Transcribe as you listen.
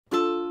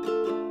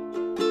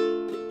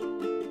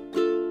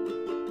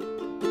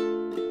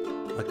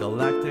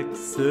galactic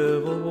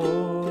civil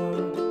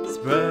war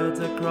spreads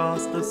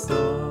across the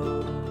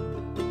sun.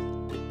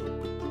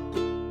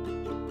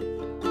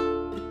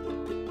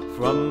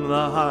 From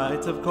the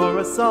heights of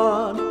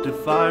Coruscant to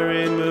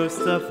fiery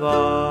Mustafar,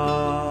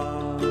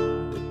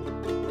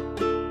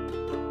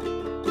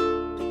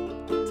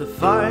 to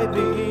fight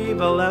the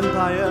evil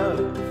empire,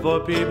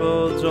 for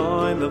people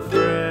join the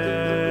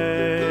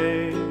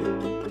fray.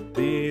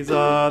 These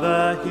are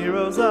the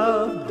heroes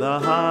of the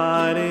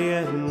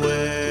Hydian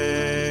Way.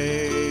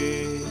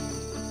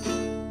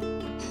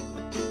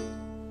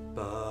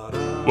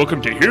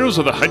 Welcome to Heroes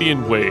of the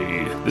Hydian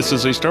Way. This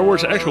is a Star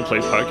Wars actual play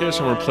podcast,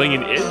 and we're playing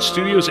in Edge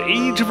Studios'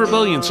 Age of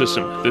Rebellion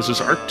system. This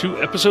is Arc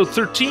 2, Episode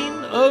 13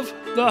 of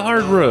The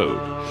Hard Road.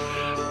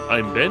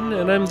 I'm Ben,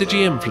 and I'm the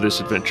GM for this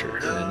adventure,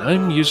 and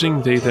I'm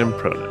using they/them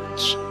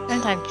pronouns.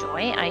 And I'm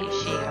Joy, I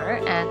use she, her,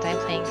 and I'm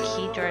playing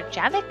Keydra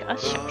Javik, a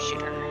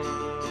sharpshooter.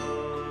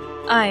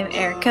 I'm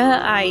Erica,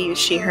 I use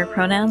she, her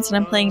pronouns, and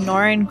I'm playing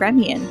Norin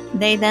Gremian,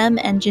 they/them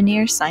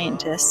engineer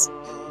scientists.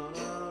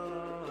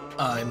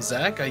 I'm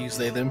Zach, I use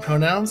they/them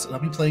pronouns, and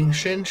I'll be playing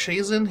Shin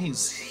Shazin.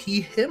 He's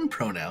he/him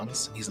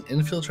pronouns. He's an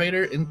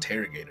infiltrator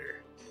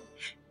interrogator.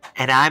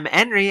 And I'm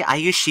Henry, I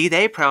use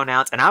she/they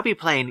pronouns, and I'll be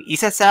playing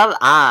Isasel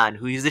An,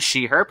 who uses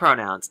she/her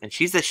pronouns, and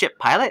she's the ship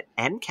pilot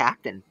and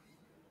captain.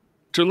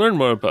 To learn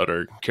more about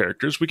our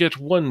characters, we get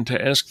one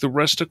to ask the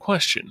rest a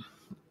question.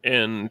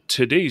 And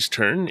today's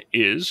turn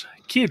is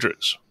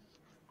Keydra's.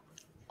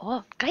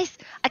 Oh, guys,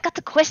 I got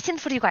the question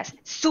for you guys.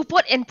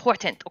 Super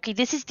important. Okay,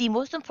 this is the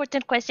most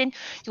important question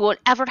you will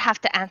ever have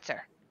to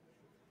answer.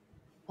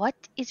 What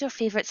is your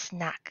favorite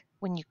snack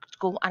when you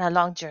go on a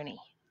long journey?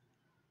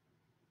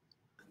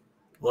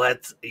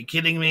 What? Are you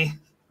kidding me?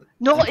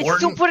 No, Important? It's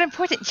super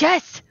important.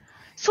 Yes,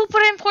 super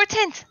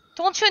important.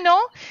 Don't you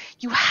know?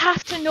 You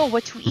have to know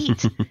what to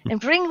eat and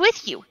bring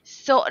with you.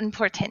 So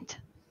important.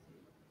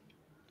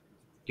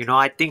 You know,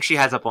 I think she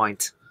has a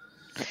point.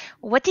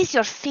 What is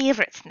your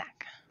favorite snack?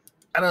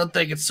 I don't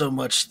think it's so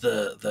much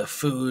the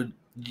food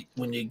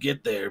when you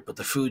get there, but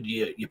the food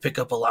you pick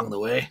up along the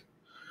way.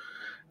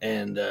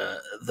 And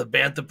the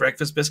Bantha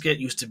breakfast biscuit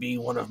used to be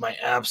one of my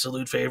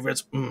absolute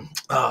favorites.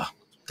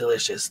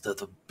 Delicious.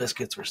 The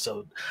biscuits were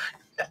so...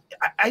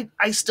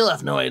 I still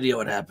have no idea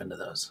what happened to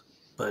those.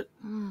 But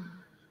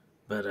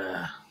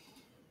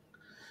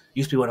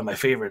used to be one of my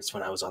favorites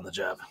when I was on the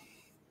job.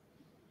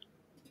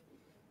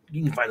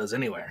 You can find those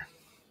anywhere.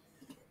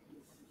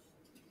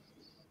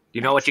 You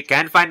know what you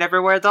can find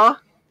everywhere, though?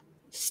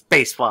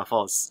 Space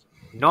waffles.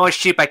 No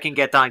ship I can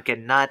get on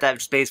cannot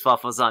have space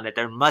waffles on it.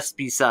 There must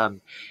be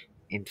some.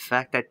 In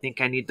fact, I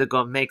think I need to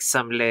go make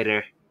some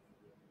later.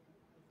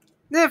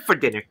 For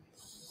dinner.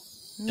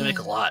 You make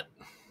a lot.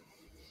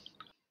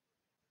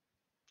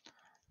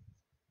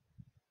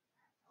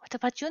 What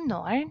about you,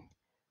 Norn?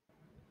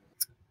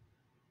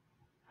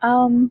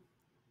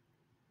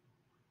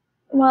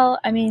 Well,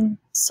 I mean,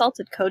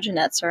 salted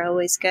coconuts are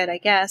always good, I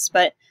guess,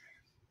 but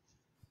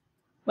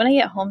when I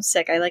get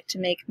homesick, I like to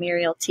make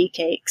Muriel tea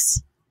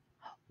cakes.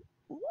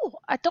 Ooh,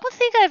 I don't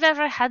think I've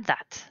ever had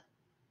that.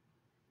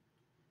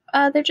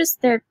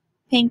 They're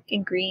pink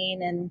and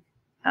green, and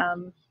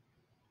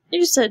they're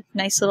just a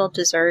nice little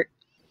dessert.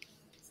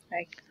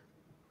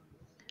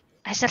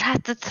 I shall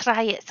have to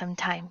try it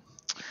sometime.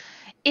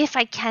 If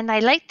I can, I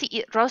like to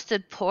eat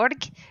roasted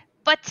pork,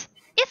 but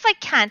if I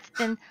can't,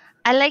 then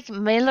I like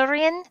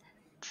Melorian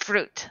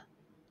fruit.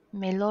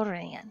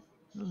 Melorian.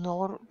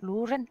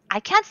 Luren? I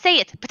can't say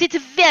it, but it's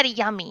very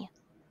yummy.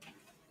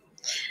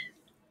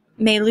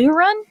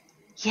 Meluran?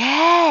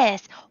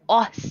 Yes!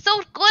 Oh,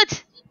 so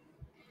good!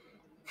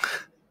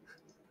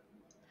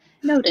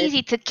 Noted.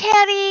 Easy to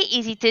carry,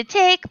 easy to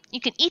take.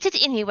 You can eat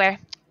it anywhere.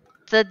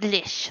 The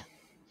delish.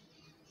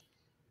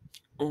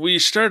 We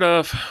start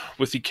off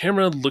with the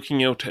camera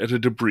looking out at a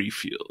debris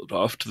field.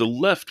 Off to the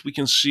left, we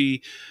can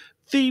see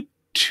the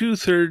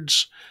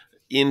 2/3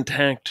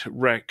 intact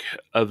wreck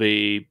of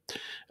a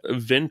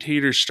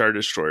Ventator Star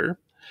Destroyer.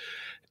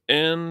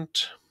 And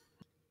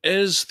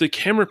as the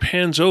camera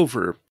pans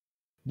over,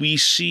 we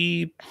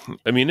see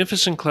a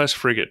Munificent class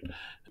frigate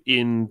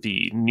in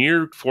the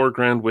near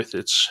foreground with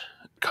its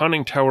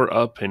conning tower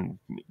up and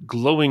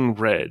glowing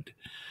red,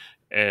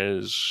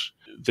 as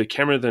the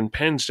camera then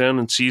pans down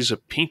and sees a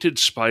painted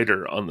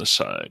spider on the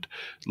side,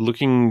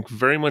 looking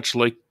very much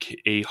like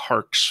a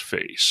Hark's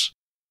face.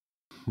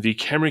 The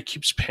camera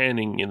keeps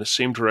panning in the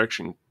same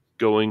direction,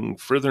 going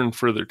further and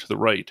further to the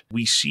right.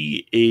 We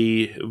see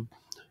a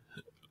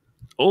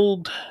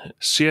old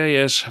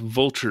CIS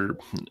Vulture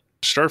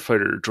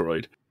starfighter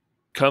droid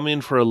come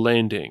in for a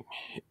landing,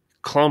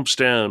 clumps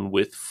down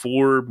with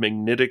 4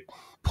 magnetic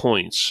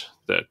points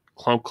that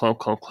clomp, clomp,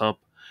 clomp, clomp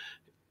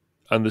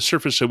on the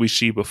surface that we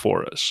see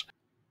before us.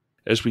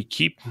 As we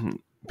keep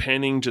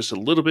panning just a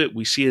little bit,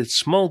 we see a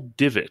small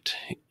divot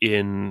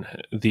in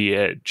the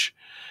edge.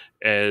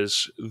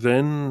 As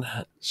then,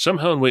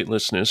 somehow in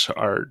weightlessness,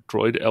 our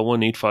droid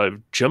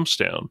L185 jumps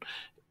down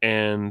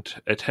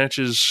and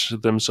attaches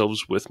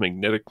themselves with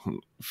magnetic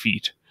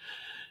feet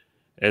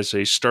as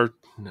they start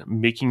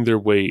making their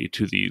way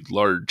to the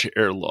large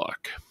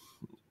airlock.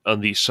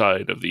 on the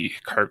side of the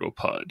cargo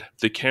pod.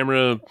 The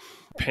camera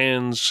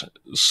pans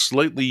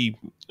slightly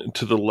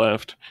to the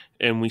left,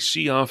 and we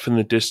see off in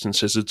the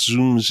distance as it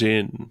zooms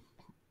in,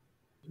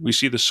 we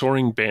see the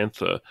soaring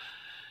bantha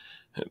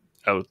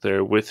out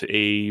there with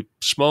a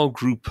small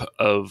group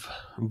of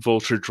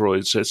vulture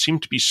droids that seem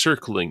to be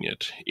circling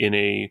it in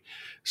a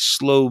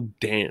slow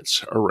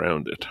dance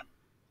around it.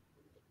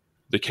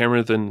 The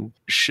camera then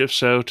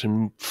shifts out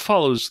and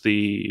follows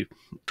the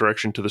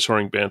direction to the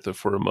soaring bantha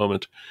for a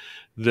moment,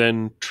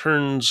 then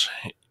turns,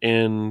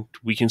 and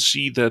we can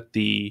see that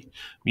the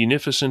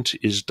Munificent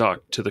is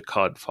docked to the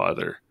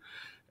Codfather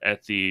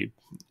at the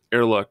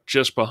airlock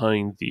just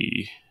behind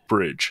the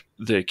bridge.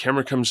 The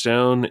camera comes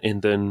down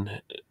and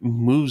then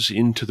moves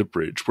into the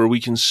bridge, where we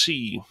can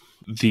see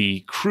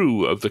the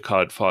crew of the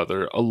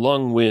Codfather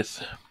along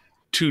with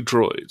 2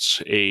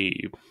 droids,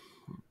 a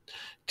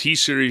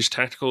T-Series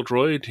tactical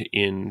droid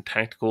in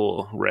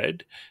tactical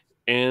red,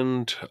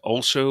 and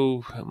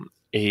also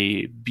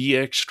a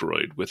BX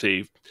droid with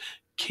a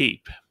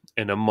cape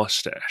and a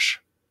mustache.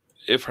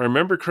 If I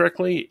remember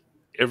correctly,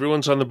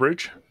 everyone's on the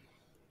bridge?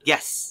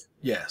 Yes.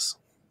 Yes.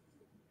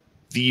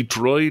 The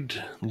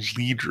droid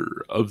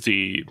leader of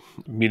the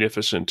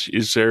Munificent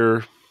is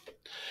there.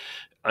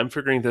 I'm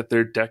figuring that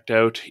they're decked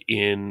out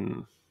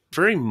in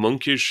very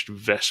monkish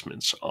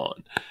vestments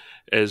on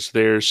as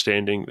they're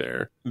standing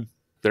there.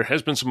 There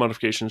has been some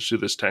modifications to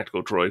this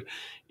tactical droid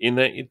in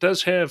that it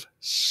does have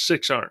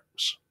 6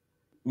 arms.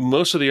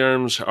 Most of the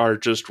arms are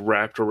just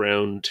wrapped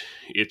around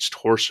its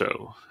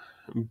torso,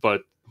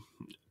 but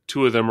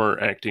 2 of them are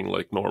acting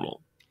like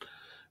normal.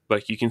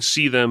 But you can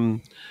see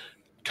them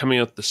coming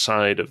out the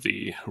side of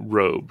the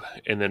robe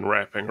and then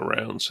wrapping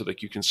around so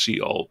that you can see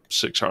all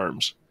 6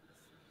 arms.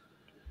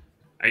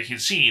 I can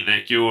see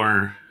that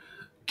your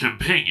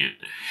companion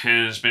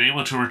has been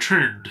able to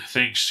return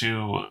thanks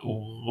to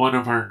one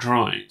of our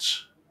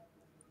droids.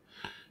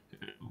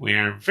 We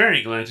are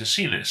very glad to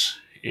see this.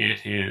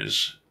 It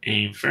is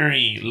a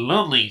very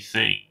lonely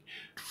thing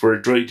for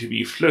a droid to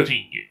be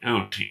floating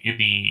out in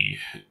the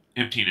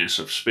emptiness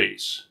of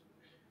space.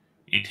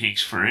 It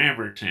takes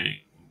forever to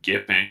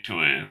get back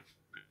to a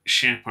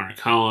ship or a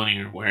colony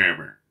or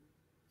wherever.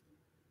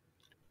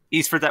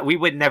 East for that, we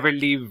would never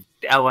leave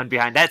L1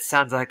 behind. That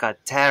sounds like a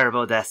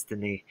terrible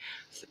destiny.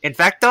 In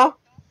fact, though,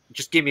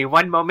 just give me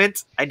one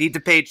moment. I need to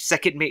page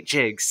Second Mate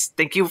Jigs.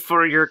 Thank you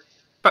for your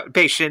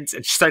patience.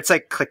 And she starts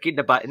like clicking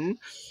the button.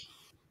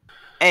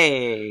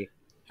 Hey. Yep.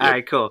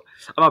 Alright, cool.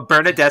 I'm gonna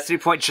burn a destiny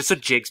point just so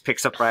Jigs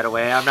picks up right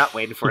away. I'm not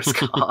waiting for his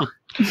call.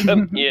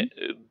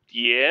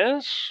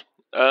 Yes?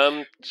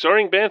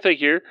 Soaring Bantha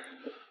here.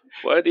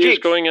 What Jigs. is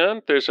going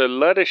on? There's a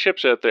lot of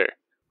ships out there.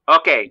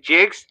 Okay,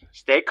 Jigs,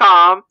 stay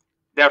calm.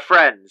 They're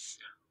friends.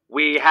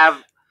 We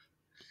have...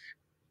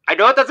 I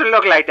know it doesn't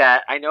look like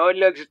that. I know it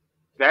looks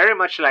very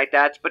much like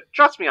that, but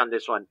trust me on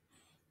this one.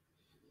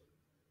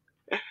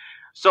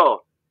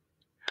 So,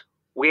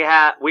 we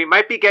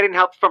might be getting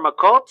help from a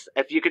cult.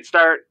 If you could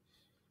start...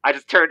 I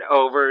just turned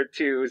over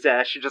to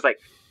Zesh, just like,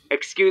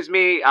 excuse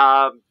me,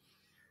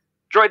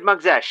 Droid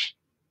Monk Zesh.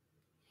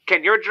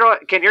 Can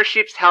your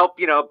ships help,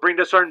 bring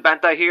the Soaring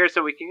Bantha here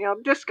so we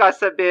can,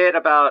 discuss a bit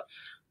about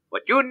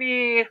what you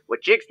need,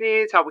 what Jigs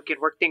needs, how we can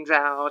work things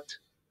out?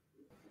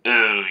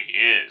 Oh,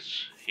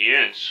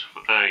 yes,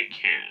 I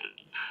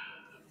can.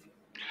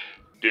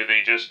 Do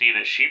they just need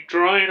a sheep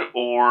droid,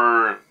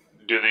 or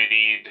do they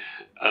need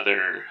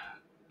other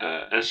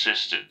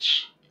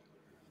assistance?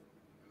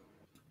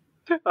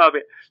 A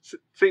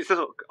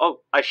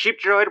sheep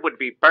droid would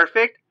be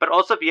perfect, but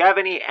also if you have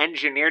any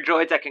engineer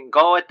droids that can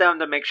go with them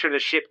to make sure the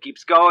ship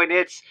keeps going,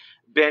 it's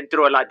been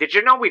through a lot. Did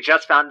you know we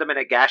just found them in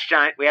a gas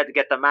giant? We had to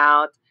get them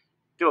out,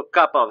 do a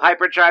couple of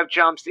hyperdrive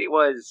jumps. It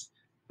was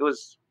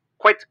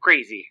quite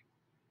crazy,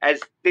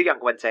 as the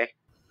young ones say.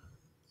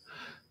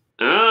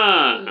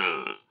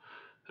 Ah,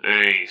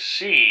 I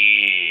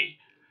see.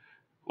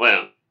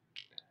 Well,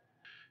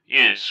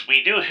 yes,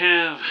 we do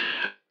have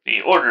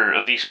the Order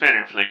of the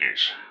Spanner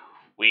Flickers.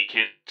 We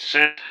can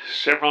set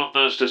several of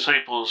those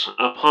disciples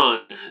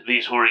upon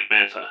the Soaring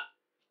Bantha.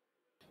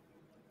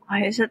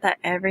 Why is it that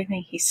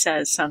everything he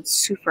says sounds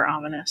super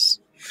ominous?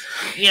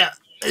 Yeah,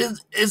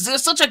 is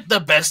this such the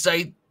best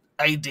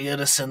idea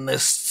to send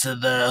this to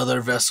the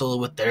other vessel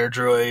with their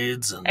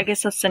droids? And... I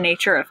guess that's the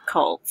nature of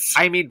cults.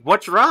 I mean,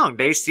 what's wrong?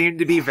 They seem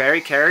to be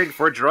very caring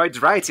for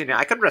droids' rights, and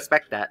I can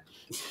respect that.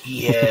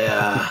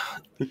 Yeah,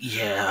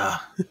 yeah.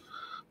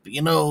 But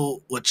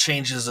what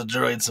changes a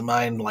droid's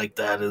mind like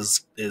that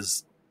is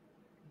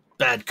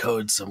bad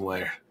code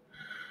somewhere.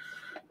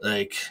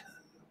 Like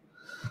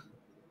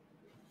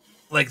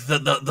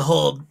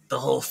the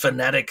whole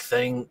phonetic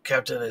thing,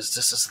 Captain, is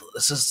this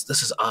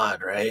is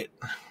odd, right?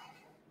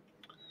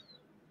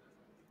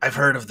 I've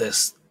heard of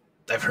this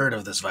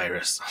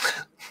virus.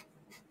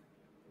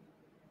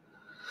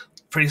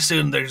 Pretty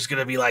soon they're just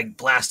gonna be like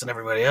blasting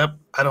everybody up.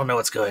 I don't know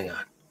what's going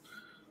on.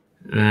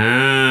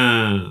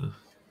 Oh.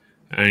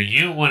 Are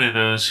you one of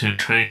those who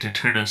tried to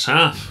turn us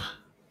off?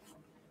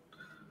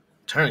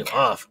 Turning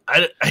off?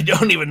 I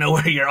don't even know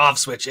where your off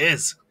switch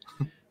is.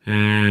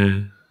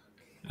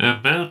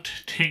 About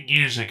 10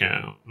 years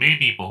ago,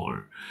 maybe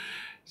more,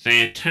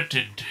 they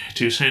attempted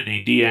to send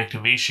a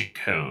deactivation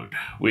code,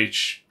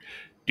 which,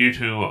 due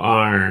to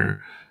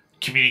our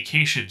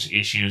communications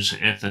issues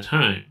at the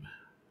time,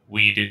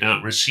 we did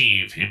not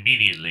receive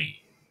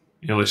immediately.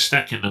 It was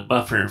stuck in the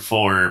buffer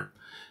for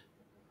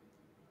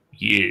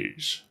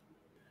years.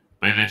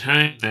 By the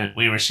time that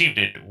we received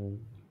it,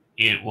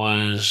 it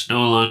was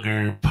no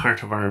longer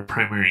part of our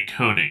primary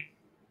coding.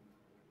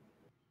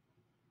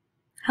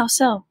 How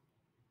so?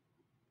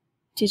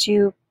 Did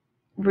you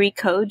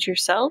recode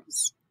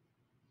yourselves?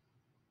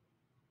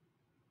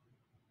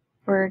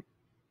 Or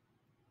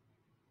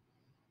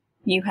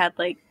you had,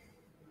 like,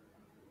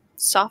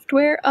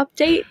 software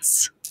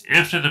updates?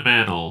 After the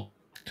battle,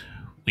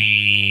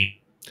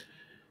 we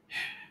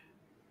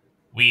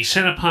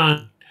set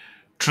upon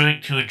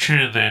trying to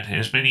ensure that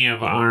as many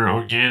of our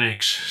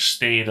organics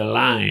stayed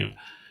alive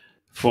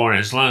for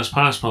as long as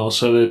possible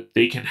so that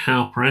they can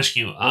help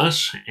rescue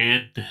us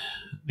and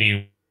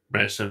the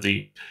rest of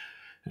the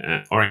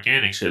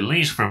organics, at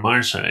least from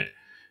our side.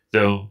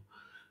 Though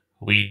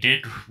we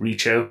did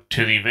reach out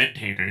to the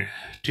Ventator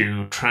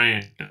to try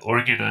and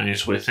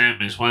organize with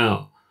them as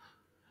well.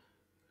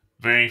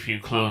 Very few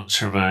clones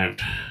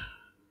survived.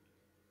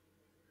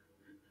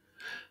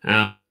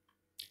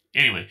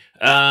 Anyway,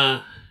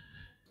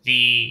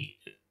 the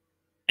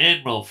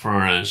admiral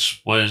for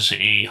us was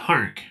a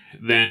Hark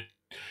that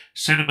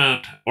set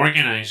about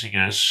organizing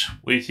us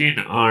within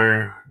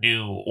our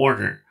new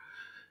order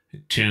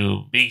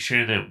to make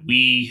sure that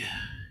we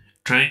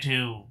try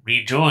to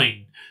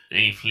rejoin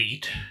a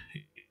fleet,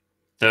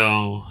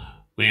 though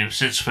we have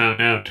since found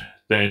out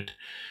that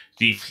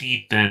the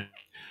fleet that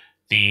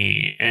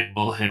the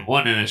admiral had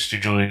wanted us to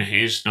join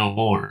is no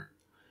more.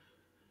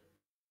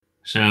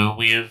 So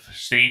we have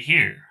stayed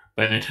here.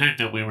 By the time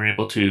that we were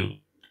able to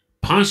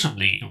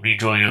possibly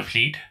rejoin a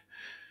fleet,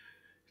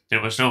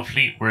 there was no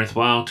fleet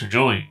worthwhile to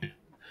join.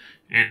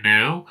 And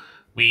now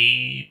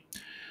we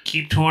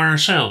keep to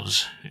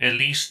ourselves, at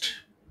least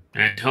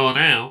until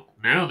now.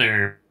 Now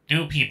there are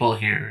new people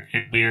here,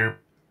 and we're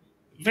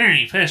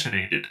very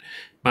fascinated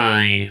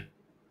by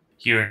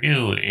your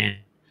new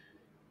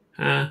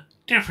and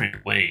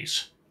different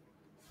ways.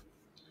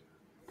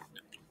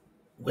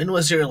 When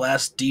was your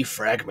last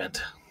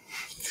defragment?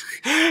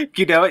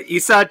 You know,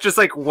 Issa just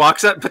like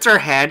walks up, puts her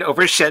hand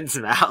over Shen's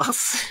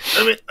mouth.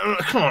 I mean,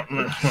 come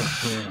on.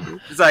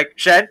 It's like,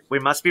 Shen, we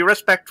must be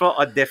respectful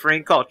of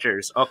differing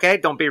cultures, okay?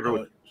 Don't be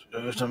rude.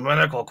 It's a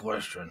medical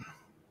question.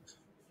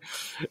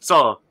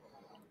 So,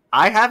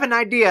 I have an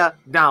idea.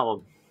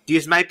 Now,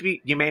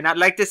 you may not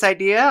like this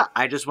idea.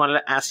 I just wanted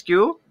to ask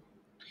you,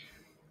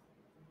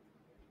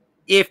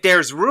 if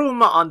there's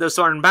room on the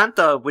Soren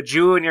Bantha, would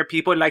you and your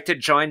people like to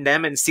join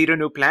them and see the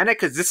new planet?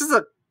 Because this is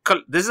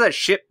a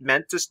ship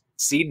meant to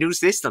see new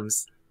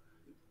systems.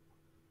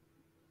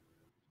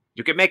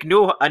 You can make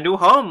a new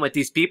home with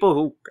these people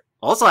who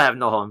also have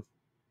no home.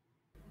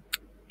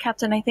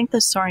 Captain, I think the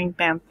Soaring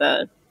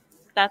Bantha,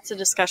 that's a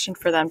discussion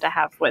for them to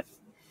have with...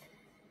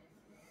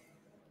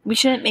 We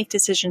shouldn't make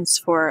decisions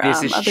for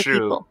This is other true.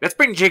 people. Let's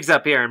bring Jigs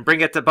up here and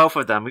bring it to both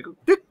of them.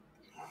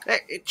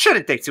 It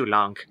shouldn't take too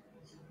long.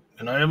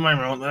 Can I have my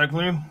mouth back,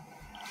 please?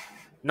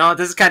 No,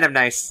 this is kind of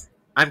nice.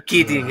 I'm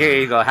kidding. Here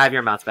you go. Have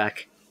your mouth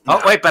back.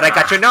 Oh, wait, but I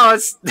got your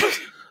nose.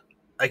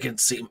 I can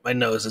see my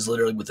nose is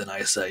literally within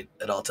eyesight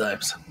at all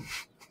times.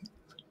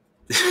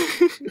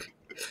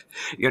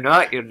 You know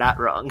what? You're not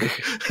wrong.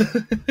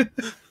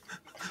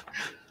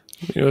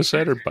 You know,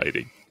 sad or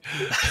biting?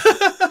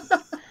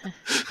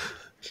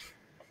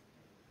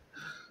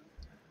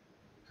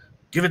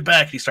 Give it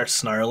back. He starts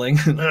snarling.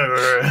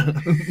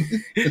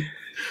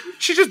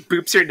 She just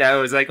boops her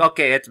nose, like,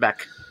 okay, it's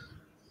back.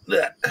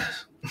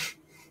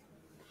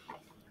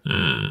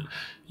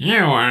 You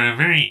are a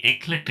very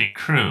eclectic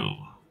crew.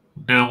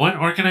 Now, what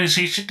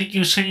organization did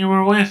you say you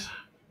were with?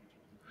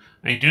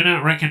 I do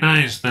not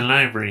recognize the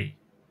library.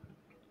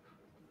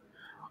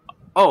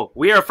 Oh,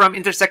 we are from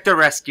Intersector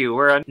Rescue.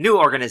 We're a new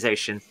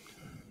organization.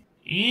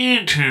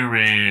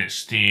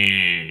 Interesting.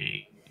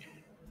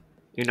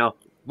 You know,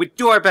 we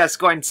do our best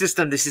going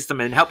system to system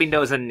and helping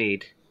those in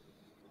need.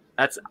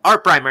 That's our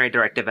primary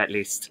directive, at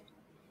least.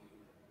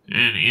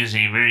 That is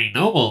a very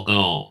noble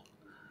goal.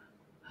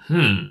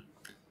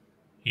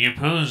 You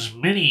pose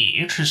many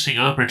interesting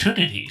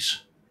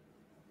opportunities.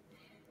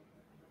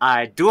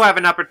 I do have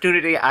an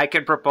opportunity I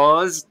can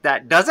propose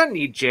that doesn't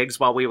need Jigs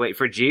while we wait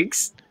for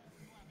Jigs.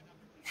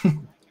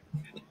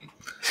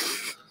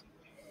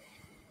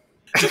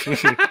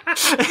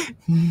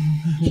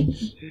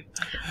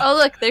 Oh,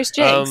 look, there's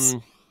Jigs.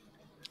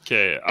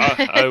 Okay,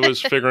 I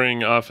was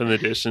figuring off in the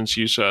distance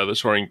you saw the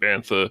Soaring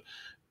Bantha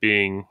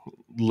being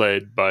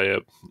led by a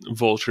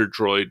vulture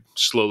droid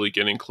slowly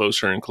getting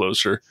closer and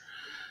closer.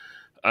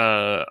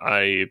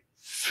 I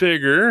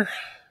figure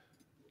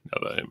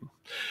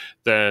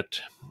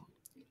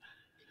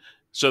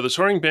so the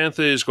Soaring Bantha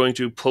is going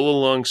to pull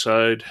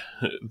alongside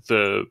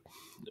the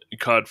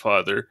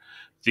Codfather.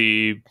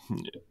 The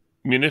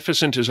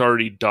Munificent is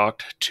already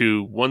docked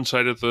to one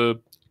side of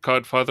the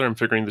Codfather. I'm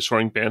figuring the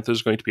Soaring Bantha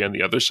is going to be on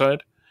the other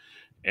side.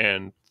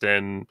 and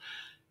then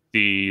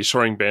the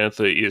Soaring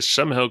Bantha is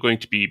somehow going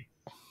to be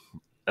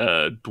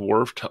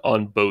dwarfed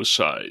on both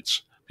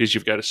sides, because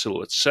you've got a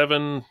Silhouette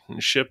 7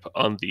 ship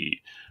on the,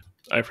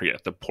 I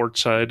forget, the port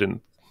side,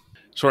 and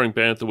Soaring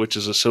Bantha, which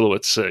is a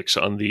Silhouette 6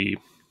 on the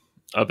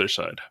other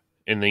side.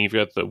 And then you've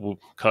got the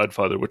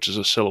Codfather, which is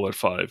a Silhouette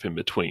 5 in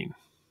between.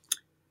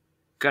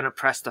 Gonna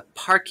press the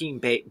parking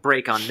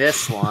brake on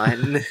this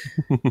one.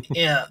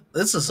 Yeah,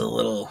 this is a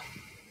little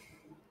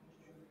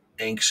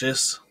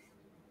anxious.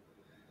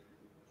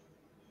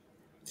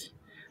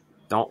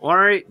 Don't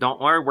worry.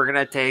 We're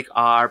gonna take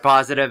our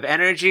positive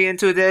energy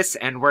into this,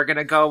 and we're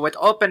gonna go with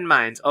open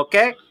minds.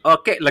 Okay.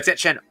 Looks at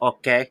Shen.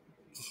 Okay.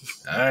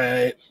 All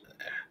right.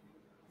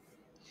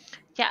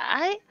 Yeah,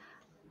 I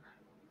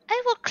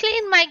will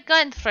clean my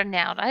gun for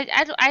now.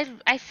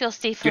 I feel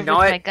safer You know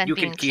with my what? gun You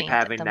being can keep cleaned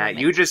at having the that.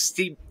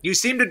 moment. You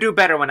seem to do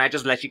better when I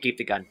just let you keep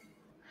the gun.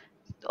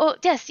 Oh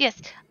yes.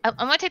 I'm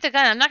gonna take the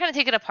gun. I'm not gonna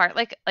take it apart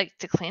like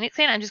to clean it.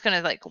 I'm just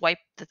gonna like wipe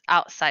the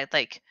outside.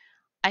 Like,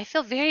 I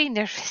feel very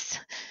nervous.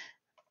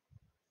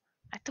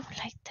 I don't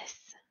like this.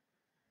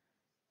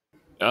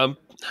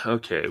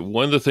 Okay,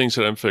 one of the things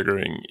that I'm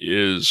figuring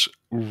is,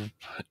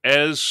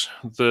 as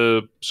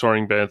the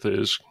Soaring Bantha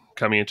is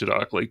coming into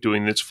dock, like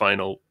doing its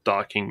final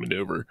docking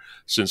maneuver,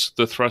 since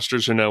the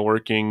thrusters are now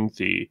working,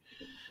 the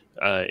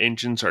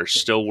engines are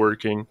still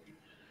working,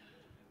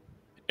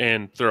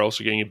 and they're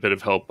also getting a bit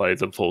of help by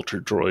the Vulture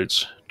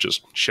droids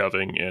just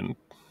shoving, and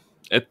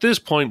at this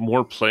point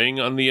more playing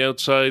on the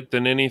outside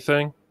than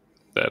anything,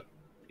 that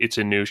it's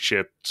a new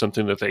ship,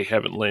 something that they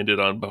haven't landed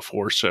on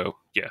before, so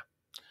yeah.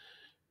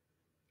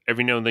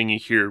 Every now and then you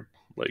hear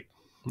like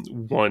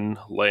one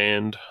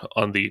land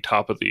on the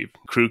top of the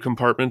crew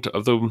compartment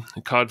of the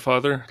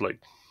Codfather, like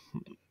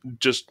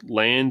just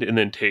land and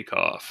then take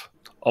off.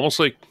 Almost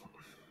like,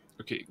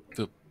 okay,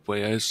 the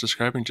way I was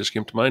describing just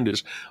came to mind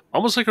is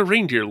almost like a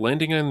reindeer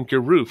landing on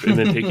your roof and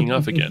then taking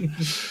off again.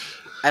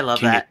 I love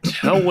Can that. you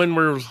tell when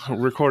we're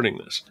recording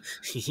this?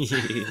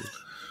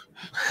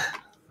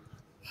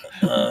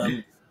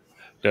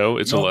 No,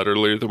 it's a lot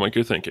earlier than what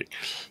you're thinking.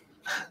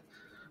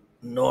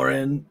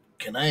 Norin,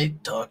 can I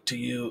talk to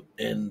you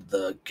in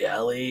the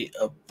galley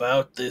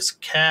about this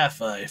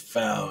calf I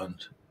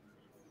found?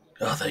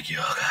 Oh, thank you.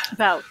 Oh, God.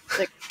 About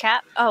the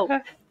cat? Oh,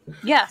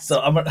 yes.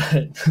 So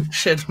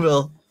Shen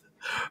will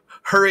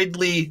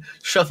hurriedly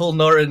shuffle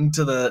Norin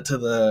to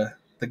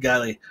the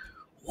galley.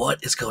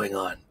 What is going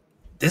on?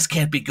 This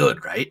can't be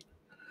good, right?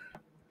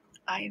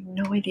 I have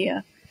no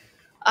idea.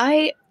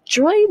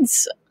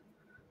 Droids.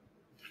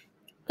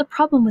 The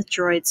problem with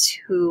droids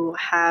who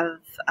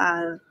have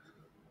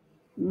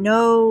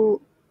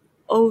no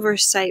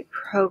oversight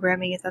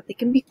programming is that they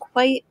can be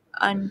quite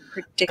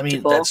unpredictable. I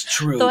mean, that's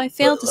true. Though I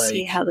fail to but,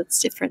 see how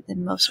that's different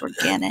than most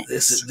organics.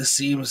 This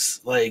seems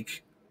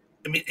like,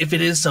 I mean, if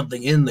it is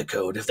something in the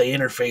code, if they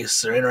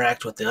interface or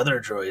interact with the other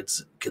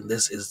droids, can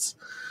this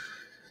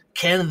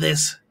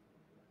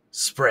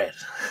spread?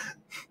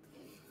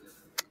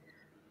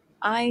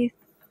 I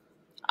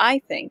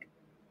think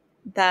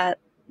that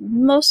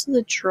most of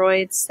the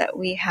droids that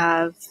we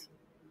have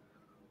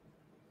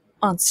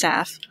on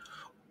staff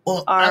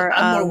are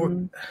I'm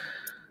more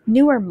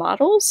newer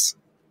models,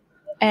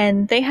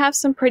 and they have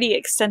some pretty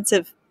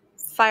extensive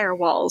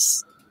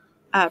firewalls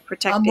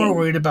protecting. I'm more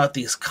worried about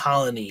these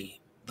colony,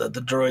 the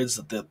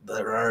droids that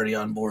are already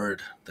on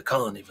board the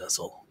colony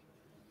vessel.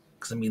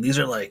 Because, I mean, these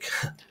are like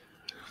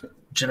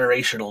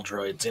generational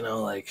droids, you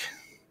know, like,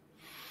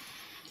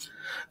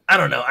 I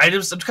don't know.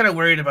 I'm kind of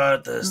worried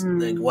about this,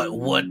 like,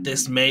 what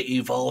this may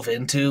evolve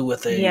into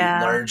with a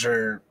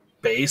larger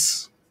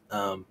base.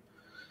 And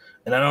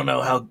I don't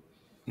know how,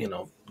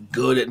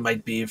 good it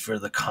might be for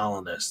the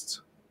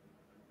colonists.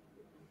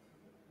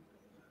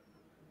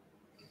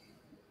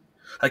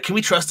 Like, can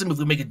we trust them if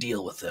we make a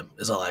deal with them,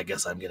 is all I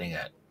guess I'm getting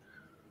at.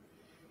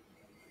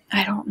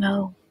 I don't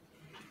know.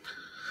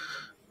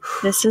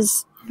 This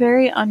is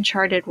very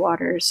uncharted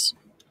waters.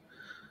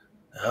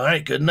 All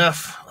right, good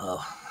enough.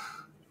 Well,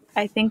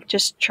 I think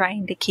just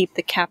trying to keep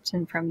the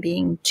captain from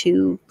being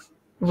too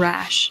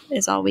rash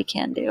is all we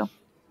can do.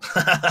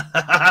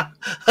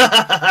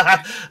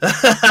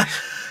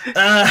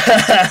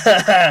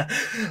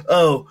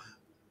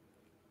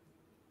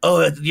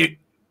 you.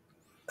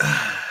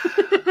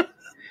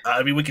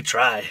 I mean, we could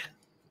try.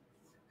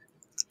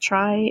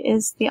 Try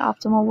is the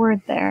optimal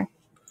word there.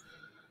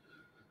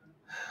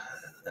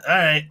 All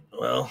right.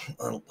 Well,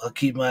 I'll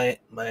keep my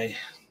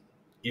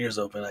ears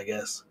open, I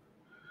guess.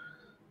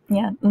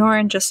 Yeah,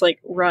 Norin just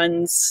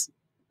runs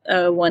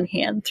one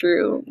hand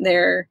through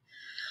their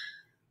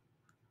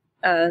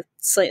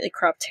slightly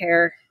cropped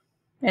hair,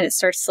 and it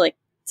starts to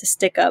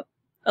stick up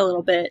a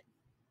little bit,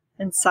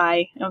 and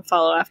sigh and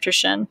follow after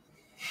Shen.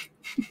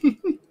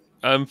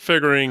 I'm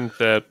figuring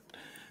that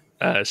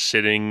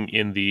sitting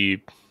in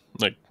the,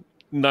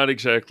 not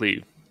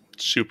exactly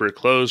super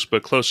close,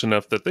 but close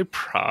enough that they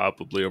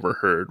probably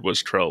overheard,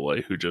 was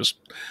Trellway, who just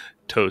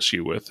toasts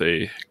you with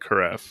a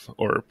carafe,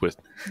 or with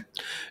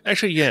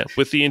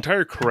the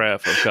entire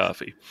carafe of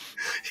coffee.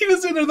 He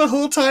was in there the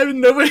whole time and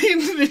nobody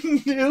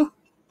knew.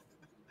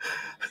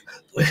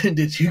 When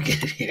did you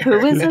get here? Who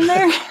was in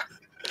there?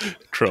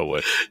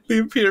 Troway. The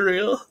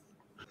Imperial.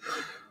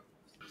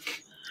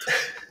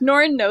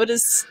 Norn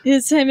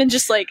notices him and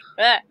just like,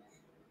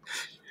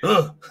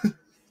 Oh,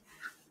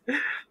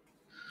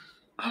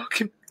 Oh,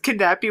 can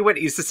that be when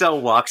Isabel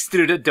walks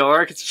through the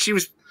door? 'Cause she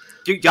was...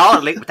 Y'all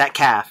are late with that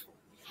calf.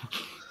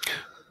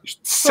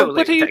 So Well, late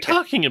what are with you that calf.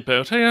 talking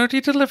about? I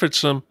already delivered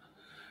some.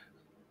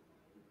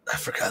 I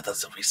forgot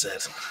that's what we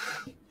said.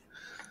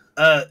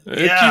 Do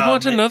you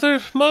want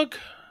another mug?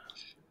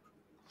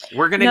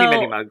 We're gonna No. need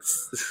many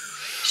mugs.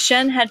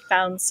 Shen had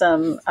found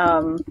some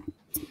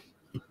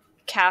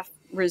calf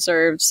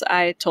reserves.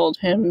 I told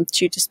him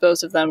to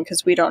dispose of them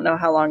because we don't know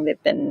how long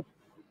they've been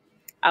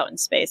out in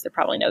space. They're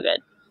probably no good.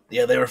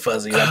 Yeah, they were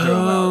fuzzy. I threw them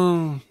out.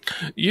 Oh,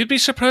 you'd be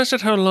surprised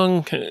at how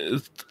long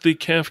the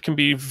calf can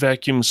be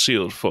vacuum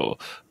sealed for.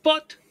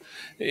 But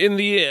in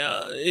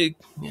the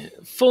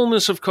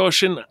fullness of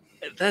caution,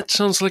 that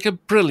sounds like a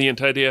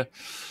brilliant idea.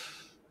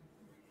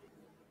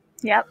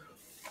 Yep.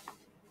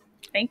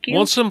 Thank you.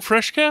 Want some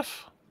fresh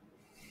calf?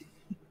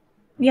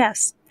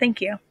 Yes,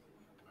 thank you.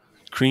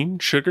 Cream,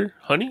 sugar,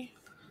 honey?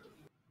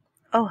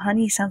 Oh,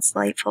 honey sounds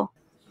delightful.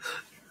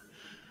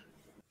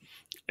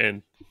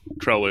 And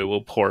Troway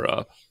will pour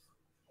up.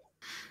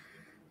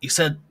 You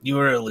said you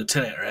were a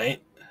lieutenant,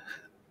 right?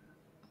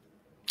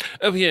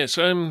 Oh, yes,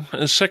 I'm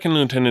a second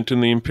lieutenant in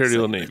the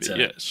Imperial Second Navy,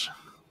 lieutenant. yes.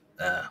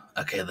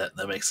 Okay, that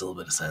makes a little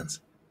bit of sense.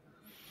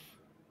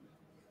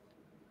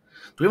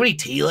 Do we have any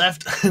tea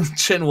left?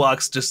 Shen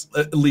walks, just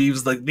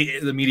leaves like the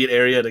immediate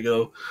area to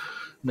go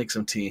make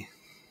some tea.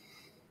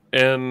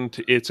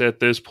 And it's at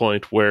this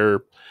point where,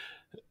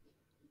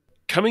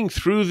 coming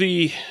through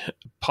the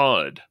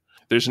pod,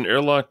 there's an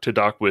airlock to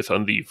dock with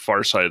on the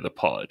far side of the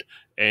pod.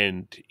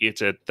 And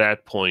it's at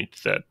that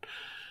point that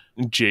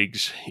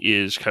Jigs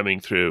is coming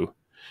through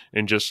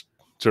and just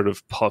sort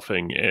of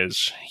puffing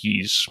as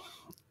he's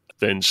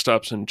then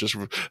stops and just...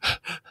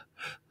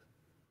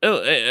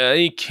 Oh,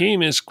 I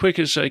came as quick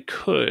as I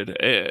could.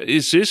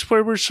 Is this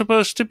where we're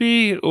supposed to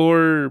be?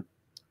 Or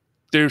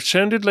there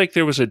sounded like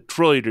there was a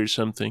droid or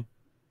something.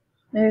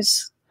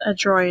 There's a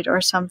droid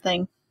or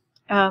something.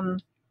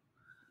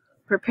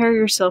 Prepare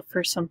yourself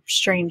for some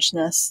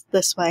strangeness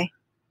this way.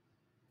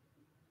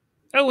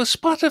 Oh, a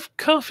spot of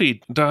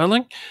coffee,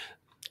 darling.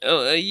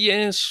 Oh,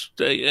 yes,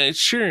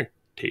 sure.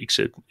 Takes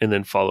it and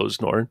then follows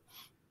Norn.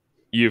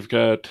 You've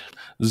got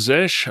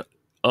Zesh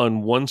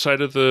on one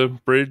side of the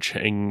bridge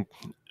and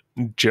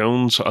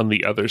Jones on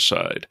the other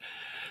side.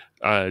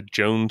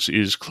 Jones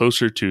is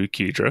closer to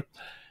Kedra,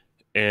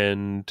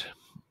 and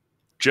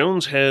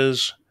Jones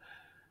has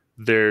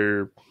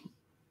their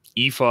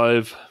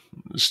E5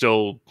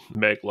 still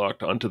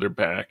mag-locked onto their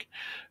back,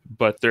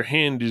 but their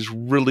hand is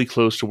really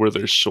close to where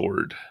their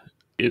sword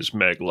is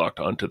mag-locked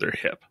onto their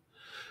hip.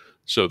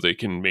 So they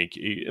can make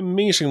a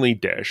amazingly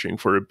dashing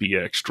for a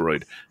BX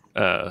droid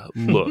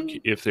look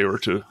if they were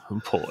to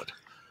pull it.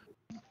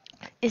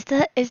 Is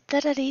there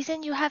a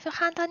reason you have your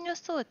hand on your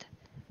sword?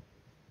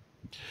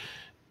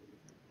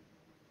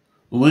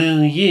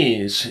 Well,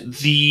 yes,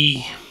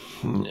 the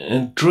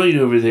droid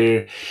over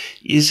there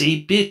is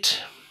a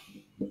bit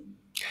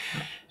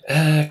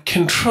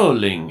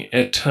controlling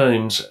at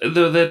times,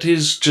 though that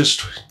is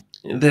just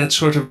that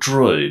sort of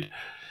droid.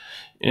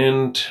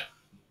 And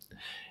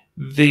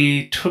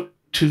they took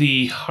to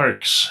the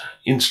Hark's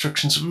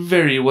instructions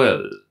very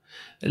well.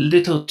 A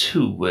little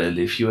too well,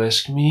 if you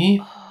ask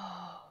me.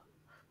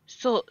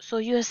 So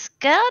you're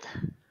scared?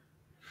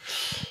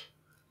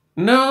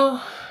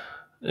 No,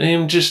 I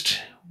am just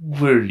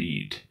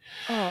worried.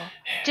 Oh,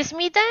 just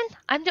me then?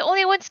 I'm the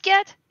only one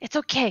scared? It's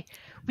okay.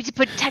 We just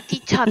protect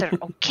each other,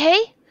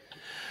 okay?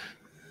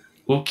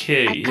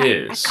 Okay, I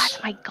yes.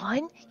 got my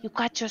gun. You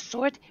got your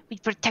sword. We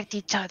protect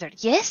each other.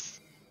 Yes?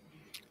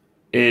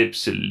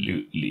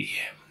 Absolutely.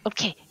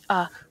 Okay.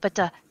 But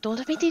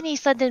don't make any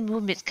sudden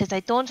movements because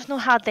I don't know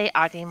how they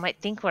are. They might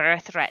think we're a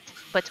threat,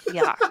 but we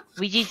are.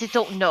 We just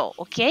don't know.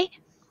 Okay?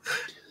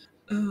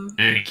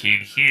 I can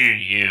hear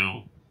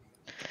you.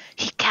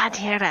 He can't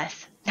hear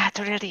us. Not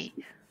really.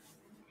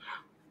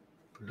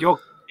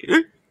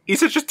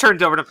 Issa just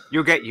turned over to him.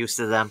 You'll get used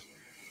to them.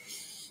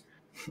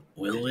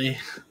 Will we?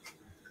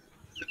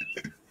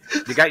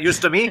 You got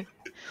used to me?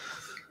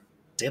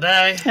 Did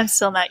I? I'm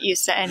still not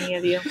used to any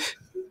of you.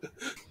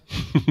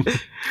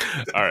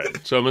 All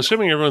right, so I'm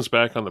assuming everyone's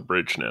back on the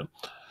bridge now.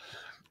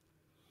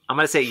 I'm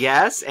going to say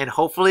yes, and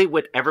hopefully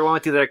with everyone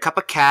with either a cup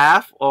of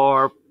calf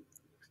or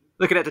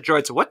looking at the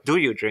droids. What do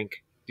you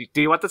drink?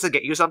 Do you want us to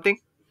get you something?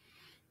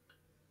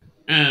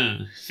 Oh,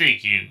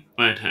 thank you,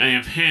 but I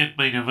have had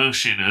my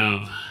devotion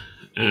of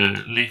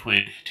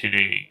liquid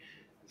today.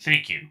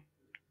 Thank you.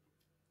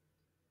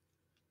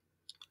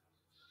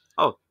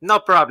 Oh, no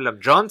problem.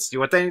 Jones, do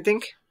you want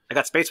anything? I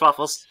got space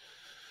waffles.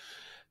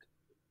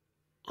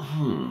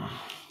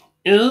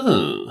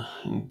 Oh,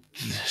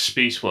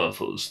 space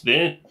waffles.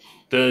 That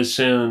does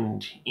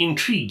sound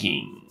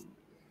intriguing.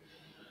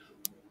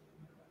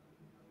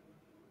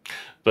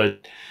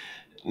 But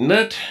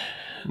not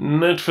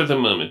for the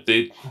moment.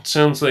 It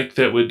sounds like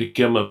that would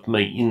gum up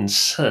my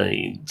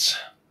insides.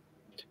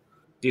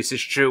 This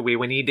is true. We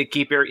need to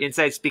keep your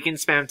inside speaking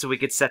spam so we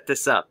could set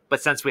this up.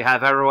 But since we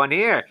have everyone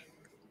here,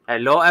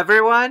 hello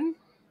everyone.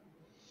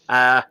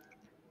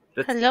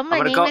 Hello, my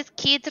name is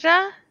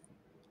Kidra.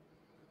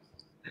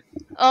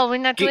 Oh, we're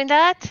not doing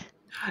that?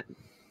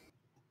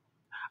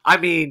 I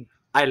mean,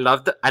 I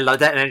love that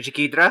energy,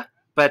 Kidra.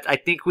 But I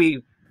think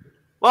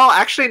well,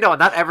 actually, no,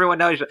 not everyone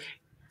knows.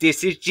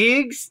 This is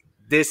Jigs.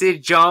 This is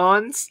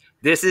Jones.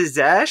 This is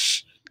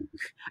Zesh.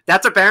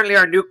 That's apparently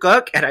our new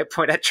cook, and I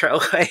point at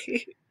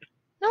Trailway.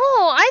 No,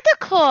 I'm the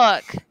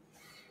cook.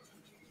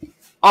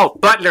 Oh,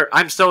 Butler,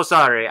 I'm so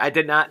sorry. I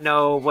did not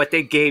know what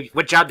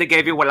job they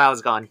gave you while I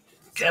was gone.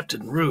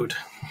 Captain Rude.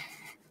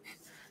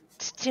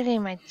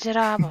 Stealing my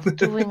job of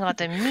doing all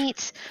the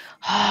meats.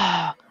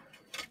 Ah,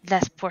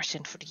 less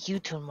portion for you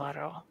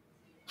tomorrow.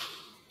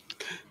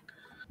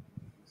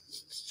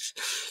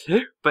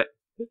 But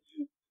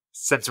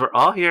since we're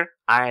all here,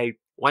 I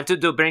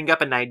wanted to bring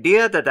up an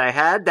idea that I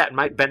had that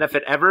might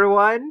benefit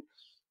everyone.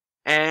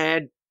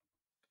 And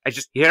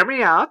hear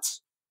me out.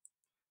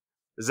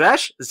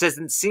 Zesh, since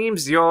it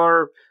seems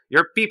your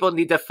people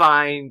need to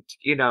find,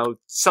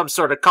 some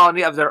sort of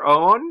colony of their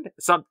own,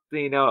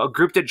 a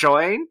group to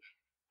join.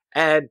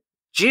 And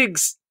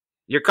Jigs,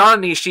 your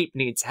colony sheep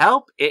needs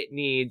help. It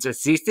needs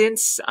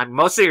assistance.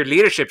 Mostly your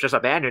leadership just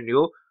abandoned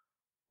you.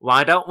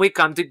 Why don't we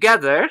come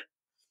together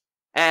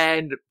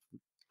and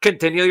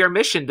continue your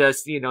mission to,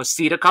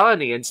 seed a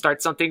colony and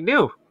start something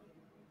new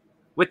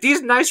with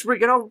these nice,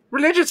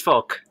 religious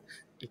folk?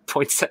 He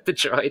points at the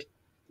droid.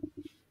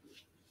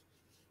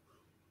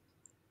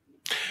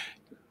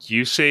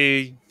 You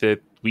say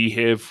that we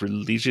have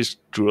religious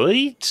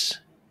droids?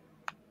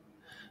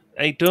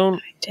 I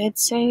did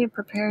say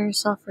prepare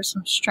yourself for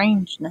some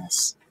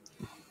strangeness.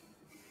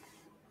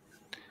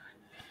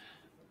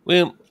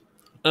 Well,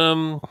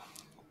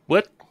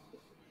 what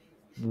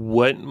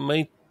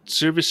might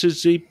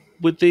services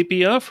would they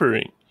be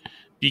offering?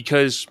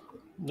 Because,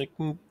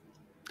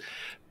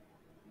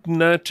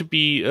 not to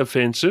be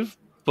offensive,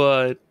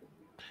 but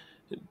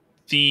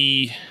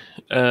the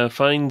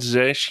fine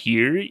Zesh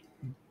here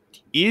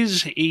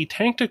is a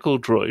tactical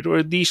droid, or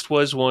at least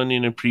was one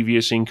in a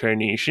previous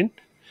incarnation,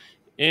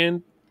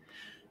 and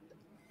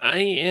I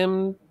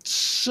am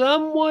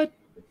somewhat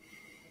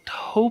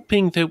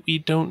hoping that we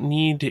don't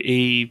need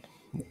a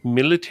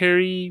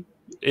military,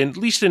 at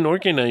least an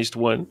organized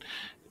one,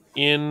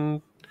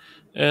 in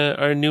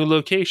our new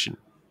location.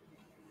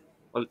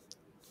 Well,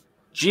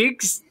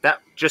 Jigs,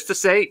 just to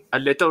say, a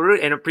little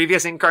rude, in a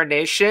previous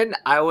incarnation,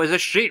 I was a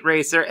street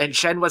racer, and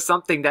Shen was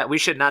something that we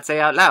should not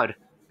say out loud.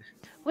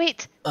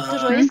 Wait,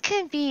 droids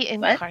can be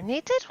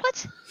incarnated?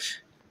 What?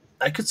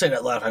 I could say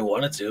that loud if I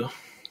wanted to.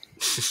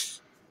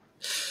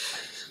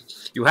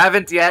 You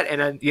haven't yet,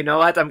 and you know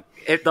what?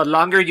 If the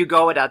longer you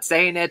go without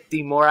saying it,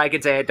 the more I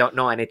can say I don't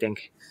know anything.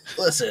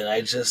 Listen,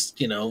 I just,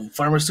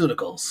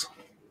 pharmaceuticals.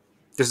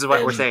 This is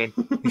what we're saying.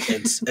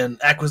 and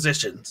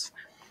acquisitions.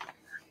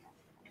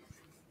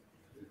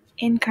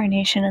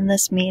 Incarnation in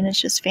this meme is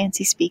just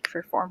fancy speak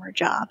for former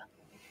job.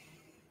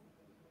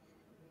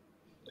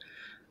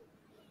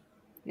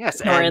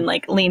 Yes, Norin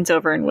leans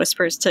over and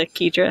whispers to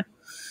Kidra.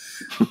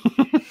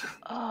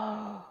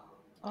 Oh.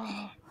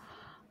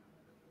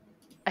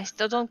 I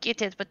still don't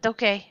get it, but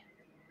okay.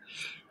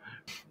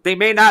 They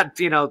may not,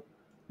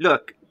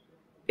 look,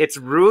 it's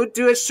rude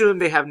to assume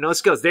they have no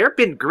skills. They've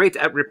been great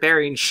at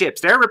repairing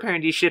ships. They're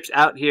repairing these ships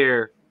out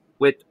here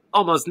with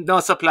almost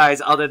no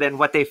supplies other than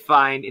what they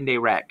find in the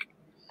wreck.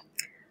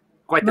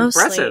 Quite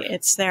Mostly, impressive.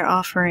 it's they're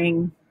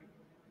offering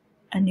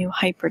a new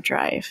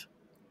hyperdrive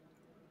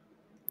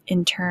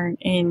in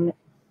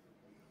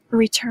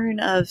return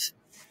of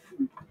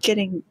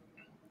getting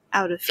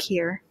out of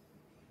here.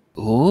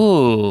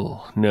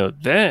 Oh, now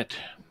that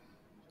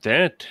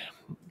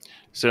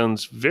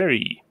sounds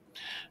very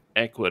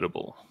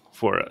equitable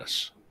for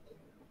us.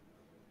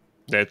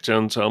 That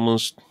sounds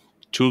almost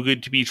too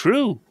good to be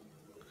true.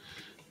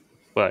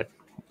 But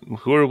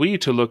who are we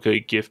to look a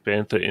gift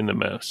bantha in the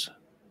mouth?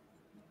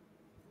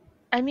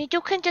 I mean,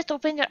 you can just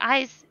open your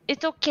eyes.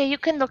 It's okay, you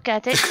can look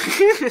at it.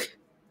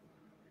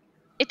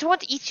 It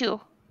won't eat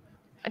you,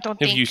 I don't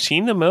think. Have you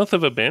seen the mouth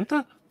of a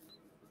bantha?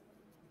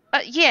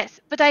 Yes,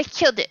 but I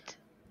killed it.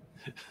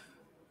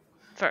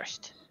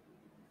 First.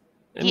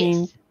 I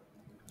mean,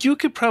 you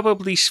could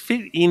probably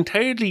fit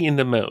entirely in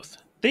the mouth.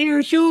 They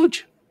are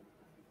huge.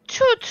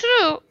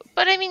 True.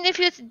 But I mean, if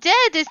it's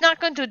dead, it's not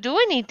going to do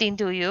anything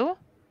to you.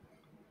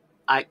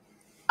 I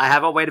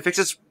have a way to fix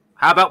this.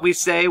 How about we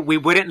say we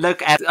wouldn't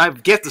look at a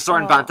gift of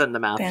Soren Bantha in the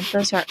mouth?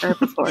 Banthas are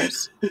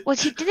herbivores. Well,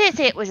 she didn't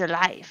say it was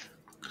alive.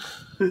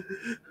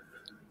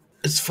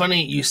 It's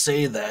funny you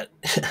say that.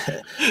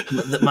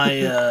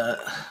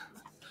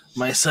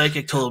 My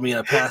psychic told me in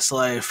a past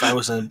life I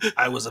was a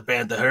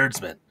bantha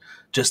herdsman,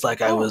 just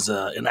like I was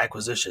in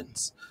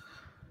acquisitions.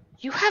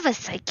 You have a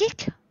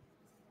psychic?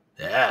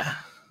 Yeah.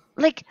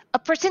 Like a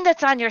person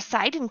that's on your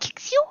side and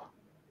kicks you?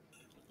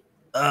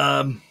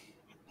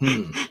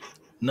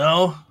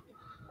 No.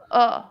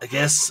 Oh. I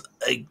guess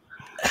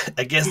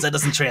that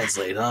doesn't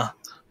translate, huh?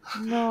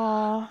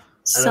 No.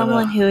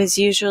 Someone who is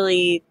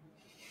usually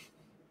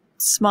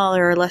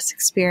smaller or less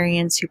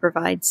experienced who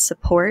provides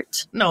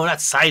support. No, not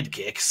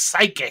sidekick.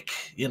 Psychic.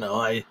 You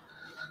know,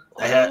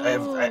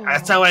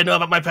 that's how I know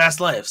about my past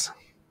lives.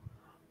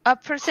 A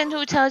person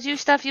who tells you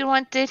stuff you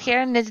want to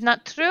hear and is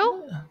not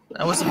true?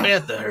 I was a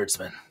bantha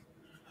herdsman.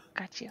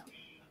 Got you.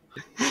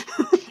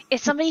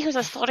 It's somebody who's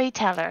a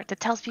storyteller that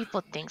tells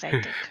people things,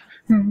 I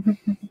think.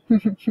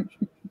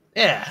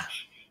 Yeah.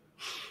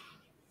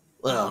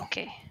 Well,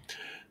 Okay.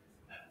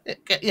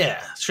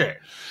 yeah, sure.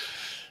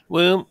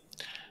 Well,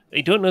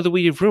 I don't know that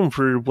we have room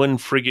for one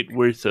frigate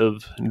worth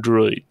of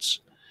droids.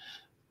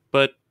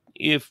 But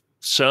if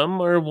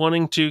some are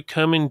wanting to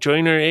come and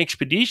join our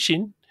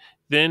expedition,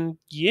 then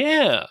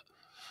yeah,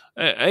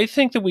 I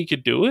think that we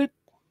could do it.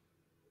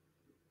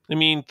 I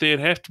mean, they'd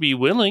have to be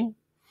willing.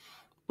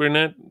 We're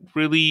not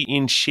really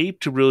in shape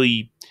to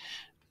really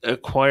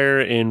acquire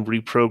and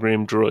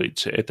reprogram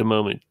droids at the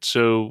moment.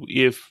 So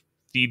if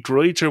the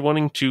droids are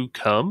wanting to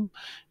come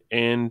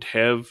and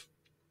have,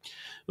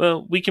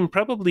 well, we can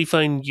probably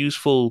find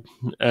useful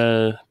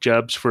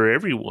jobs for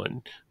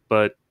everyone,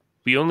 but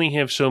we only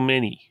have so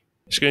many.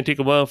 It's going to take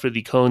a while for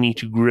the colony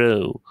to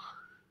grow.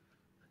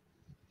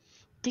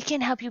 They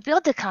can help you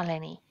build the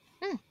colony.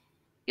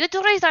 Your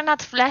droids are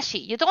not fleshy.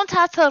 You don't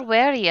have to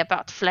worry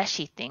about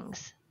fleshy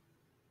things.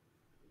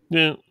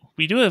 Yeah,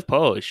 we do have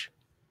polish.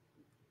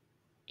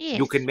 Yes.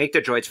 You can make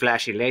the droids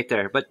flashy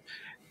later, but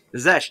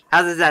Zesh,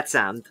 how does that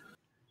sound?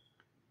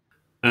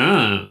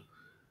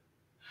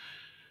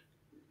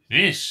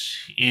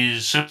 This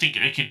is something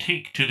I can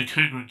take to the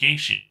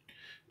congregation.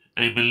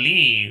 I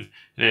believe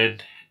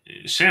that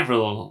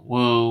several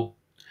will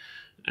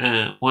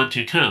want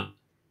to come.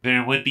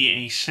 There would be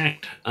a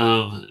sect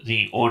of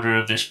the Order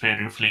of the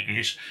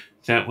Spatterflingers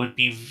that would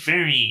be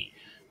very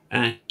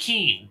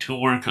keen to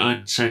work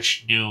on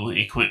such new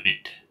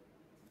equipment.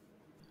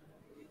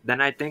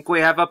 Then I think we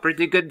have a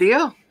pretty good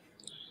deal.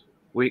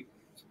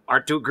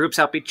 Our two groups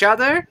help each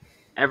other.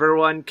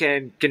 Everyone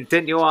can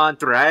continue on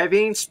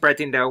thriving,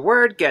 spreading their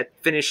word,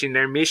 finishing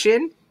their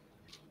mission,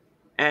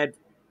 and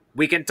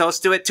we can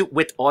toast to it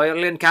with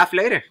oil and calf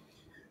later.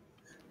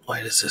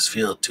 Why does this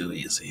feel too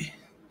easy?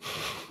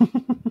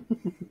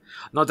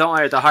 No, don't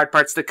worry, the hard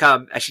part's to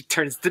come, as she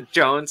turns to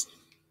Jones.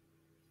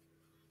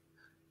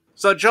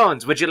 So,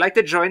 Jones, would you like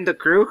to join the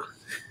crew?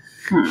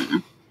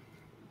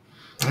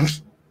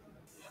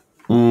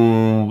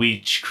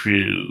 Which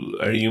crew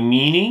are you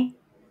meaning?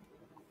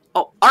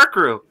 Oh, our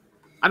crew.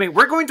 I mean,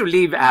 we're going to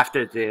leave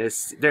after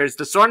this. There's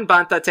the Sorn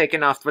Banta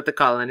taking off with the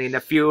colony, and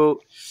a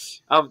few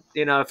of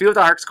the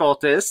Hark's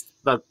cultists,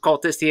 the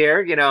cultists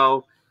here,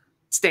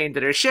 staying to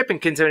their ship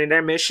and continuing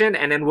their mission,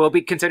 and then we'll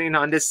be continuing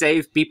on to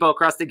save people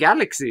across the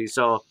galaxy.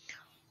 So,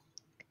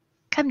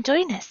 come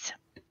join us.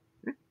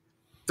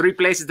 3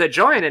 places to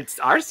join, and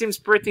ours seems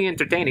pretty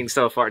entertaining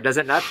so far, does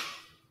it not?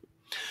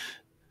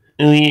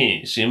 Oh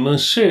yes, it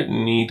most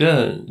certainly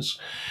does.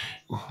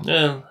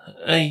 Well,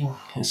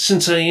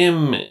 since I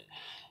am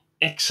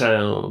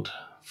exiled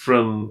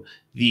from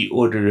the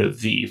Order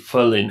of the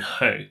Fallen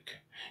Hark,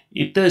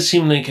 it does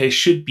seem like I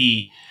should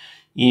be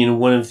in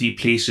one of the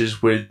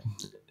places where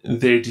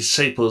their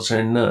disciples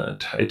are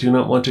not. I do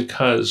not want to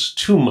cause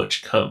too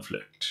much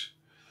conflict.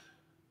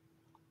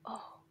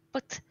 Oh,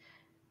 but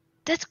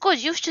that's good.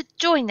 You should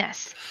join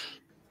us.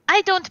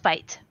 I don't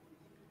bite.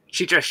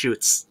 She just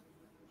shoots.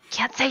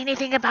 Can't say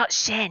anything about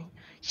Shen.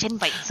 Shen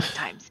bites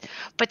sometimes.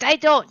 But I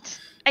don't.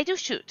 I do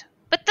shoot.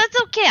 But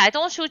that's okay. I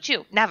don't shoot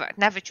you. Never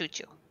shoot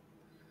you.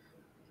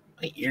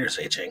 My ear's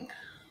itching.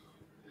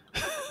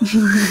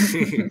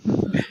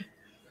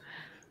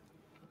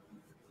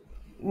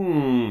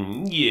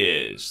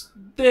 Yes.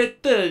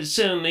 That does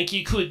sound like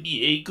it could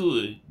be a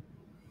good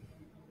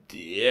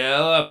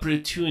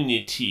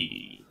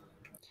opportunity.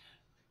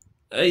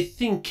 I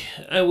think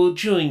I will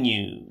join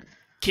you,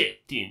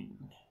 Captain.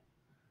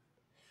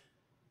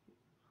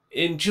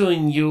 And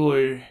join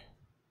your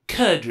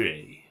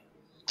cadre.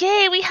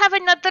 Yay, we have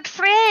another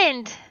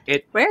friend.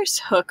 Where's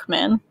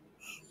Hookman?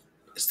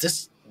 Is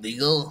this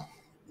legal?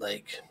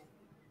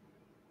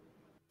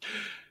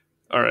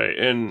 All right,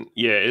 and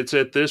yeah, it's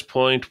at this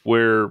point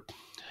where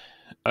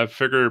I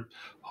figure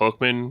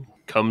Hookman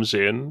comes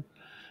in.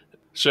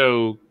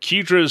 So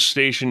Kedra's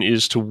station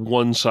is to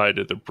one side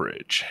of the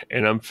bridge,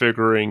 and I'm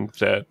figuring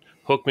that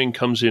Hookman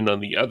comes in on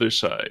the other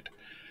side.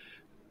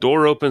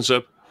 Door opens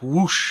up,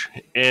 whoosh,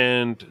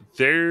 and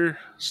there,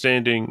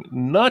 standing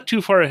not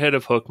too far ahead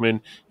of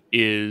Hookman,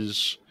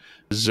 is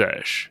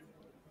Zesh.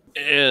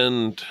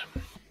 And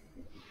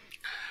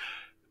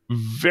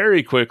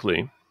very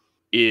quickly,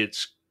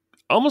 it's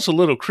almost a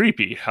little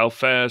creepy how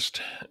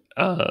fast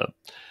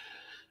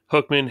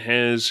Hookman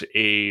has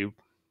a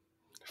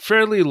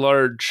fairly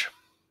large,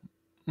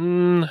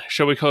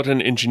 shall we call it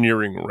an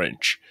engineering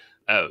wrench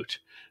out.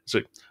 It's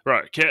like,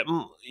 right,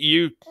 Captain,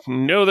 you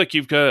know that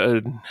you've got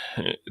a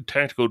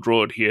tactical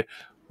droid here,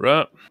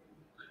 right?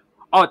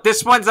 Oh,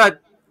 this one's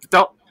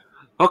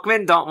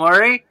Hookman, don't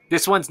worry.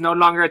 This one's no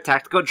longer a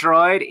tactical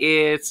droid.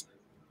 It's...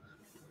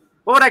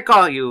 What would I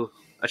call you?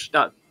 A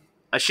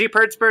sheep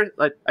herdsper?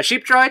 A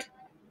sheep droid?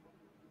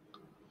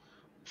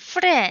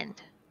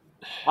 Friend.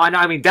 Oh, no,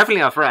 I mean,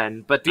 definitely a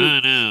friend, but Oh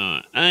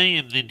no, I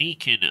am the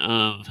deacon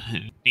of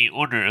the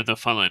Order of the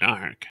Fallen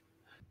Ark.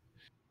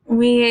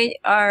 We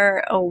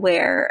are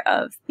aware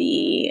of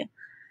the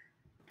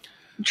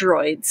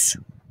droids,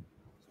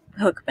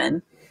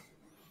 Hookman.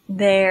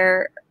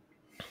 They're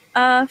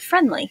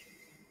friendly.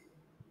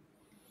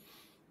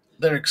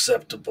 They're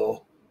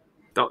acceptable.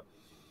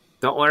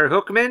 don't worry,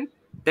 Hookman.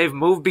 They've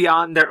moved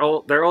beyond their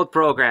old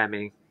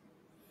programming.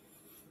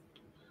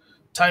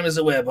 Time is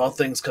a web. All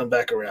things come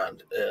back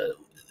around.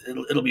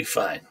 It'll be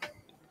fine.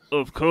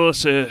 Of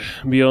course,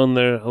 beyond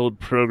their old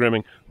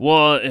programming.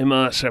 Why am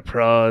I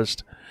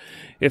surprised?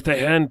 If they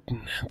hadn't,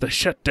 the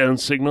shutdown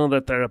signal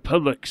that the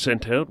Republic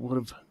sent out would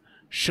have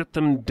shut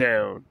them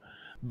down.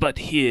 But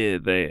here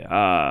they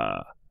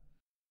are.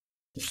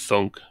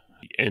 Thunk.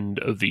 The end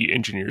of the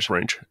engineer's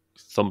wrench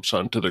thumps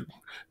onto the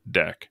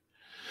deck.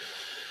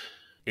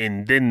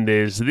 And then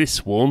there's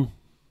this one.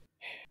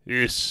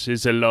 This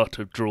is a lot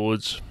of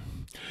droids.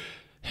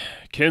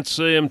 Can't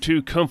say I'm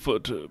too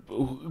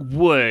comfortable.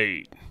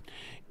 Wait.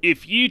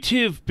 If you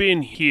two have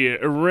been here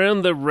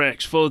around the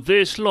wrecks for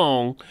this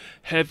long,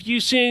 have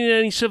you seen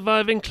any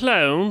surviving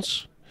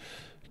clones?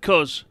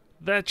 'Cause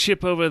that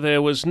ship over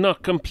there was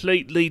not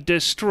completely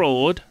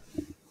destroyed.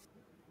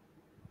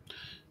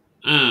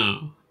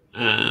 Oh,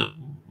 I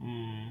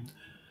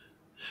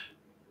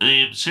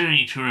am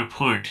sorry to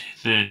report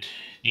that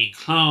the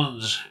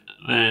clones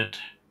that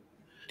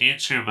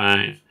did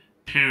survive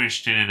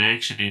perished in an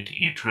accident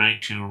in trying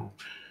to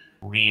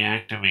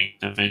reactivate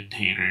the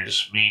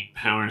Ventator's main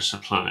power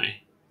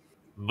supply.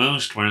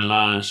 Most were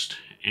lost,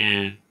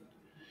 and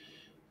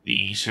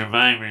the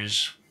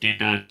survivors did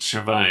not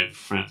survive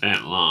for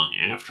that long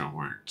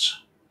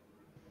afterwards.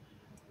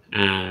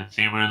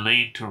 They were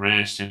laid to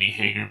rest in the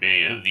hangar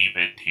bay of the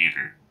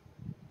Ventator.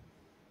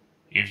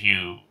 If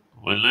you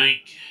would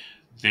like,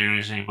 there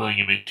is a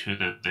monument to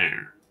them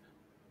there.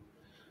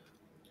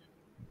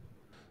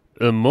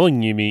 A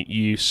monument,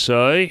 you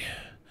say?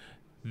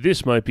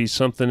 This might be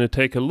something to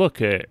take a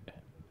look at.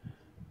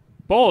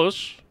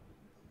 Boss?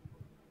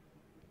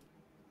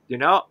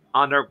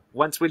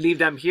 Once we leave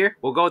them here,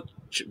 we'll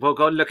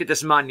go look at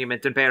this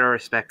monument and pay our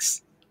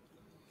respects.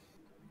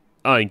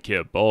 Thank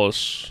you,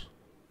 boss.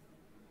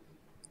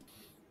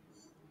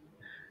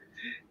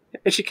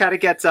 And she kind of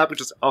gets up and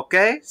just,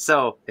 okay,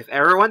 so if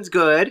everyone's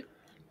good,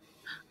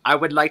 I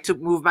would like to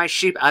move my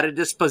ship out of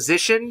this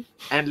position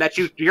and let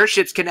your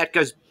ships connect,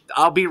 because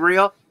I'll be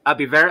real, I'll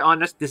be very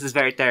honest, this is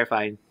very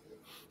terrifying.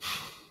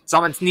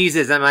 Someone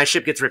sneezes and my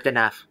ship gets ripped in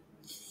half.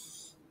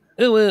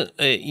 Oh, well,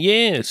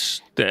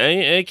 yes.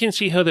 I can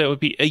see how that would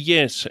be.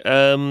 Yes.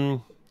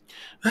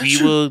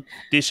 We will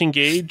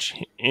disengage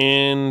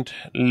and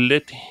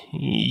let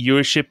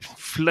your ship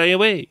fly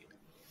away.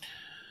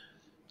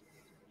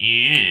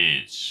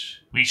 Yes,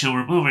 we shall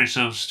remove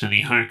ourselves to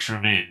the Hark's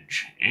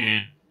Revenge,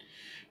 and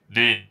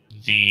then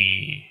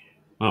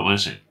what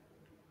was it?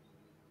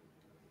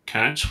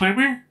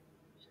 Codswimmer?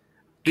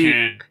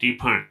 Can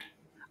depart.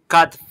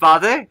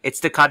 Codfather, it's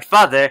the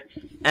Codfather,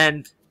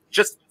 and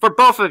just for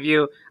both of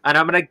you, and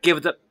I'm gonna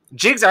give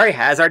Jigs already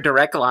has our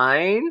direct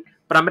line,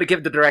 but I'm gonna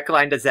give the direct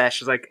line to Zesh.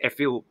 It's like, if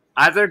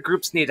other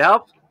groups need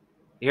help,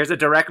 here's a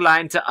direct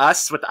line to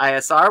us with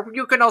ISR.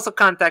 You can also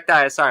contact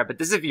ISR, but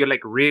this is if you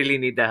really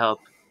need the help.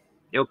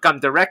 You'll come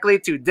directly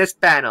to this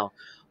panel,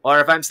 or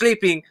if I'm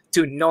sleeping,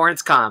 to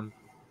Norrin's comm.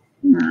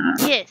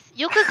 Yes,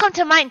 you could come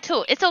to mine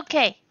too. It's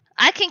okay.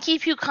 I can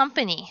keep you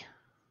company.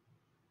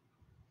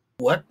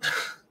 What?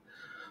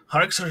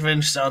 Hark's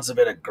Revenge sounds a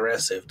bit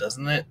aggressive,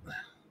 doesn't it?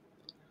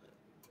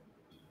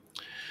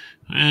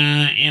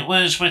 It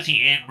was what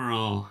the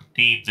Admiral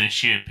named the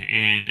ship,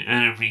 and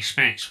out of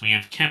respect, we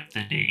have kept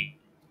the name.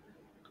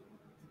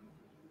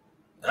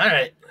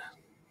 Alright.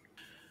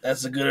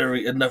 That's a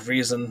good enough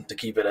reason to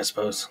keep it, I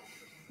suppose.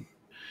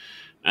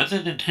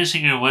 Other than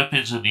testing our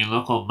weapons on the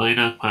local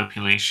Minoc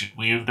population,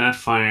 we have not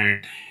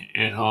fired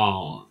at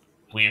all.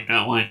 We have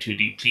not wanted to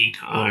deplete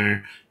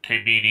our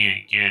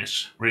Tiberian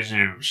gas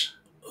reserves.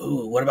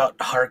 Ooh, what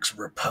about Hark's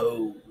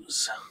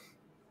Repose?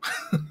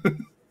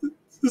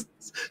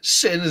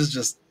 Shin is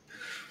just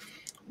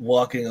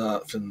walking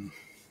off and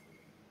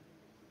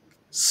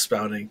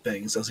spouting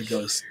things as he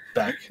goes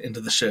back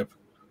into the ship.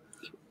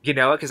 You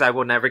know, because I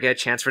will never get a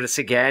chance for this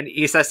again.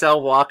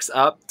 Isasel walks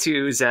up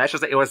to Zesh.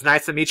 It was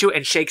nice to meet you,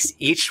 and shakes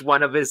each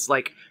one of his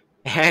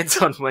hands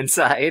on one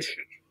side.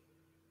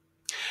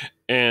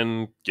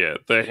 And yeah,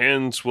 the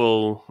hands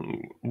will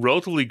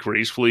relatively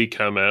gracefully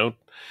come out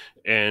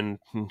and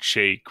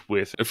shake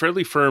with a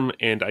fairly firm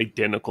and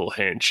identical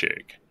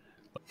handshake.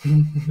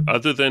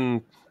 Other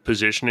than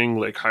positioning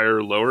higher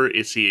or lower,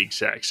 it's the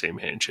exact same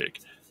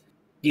handshake.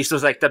 This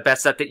was the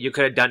best stuff that you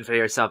could have done for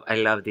yourself. I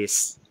love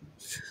this.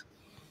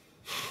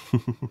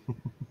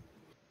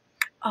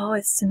 Oh,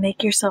 it's to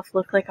make yourself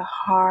look like a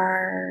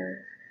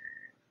heart.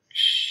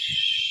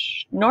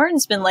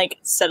 Norton's been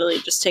steadily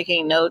just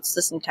taking notes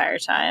this entire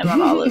time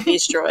on all of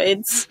these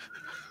droids.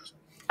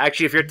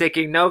 Actually, if you're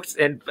taking notes,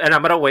 and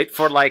I'm gonna wait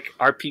for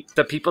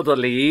the people to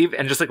leave,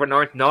 and just with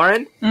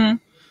Norrin,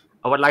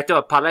 I would like to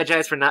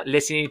apologize for not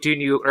listening to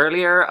you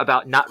earlier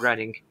about not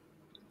running.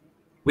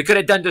 We could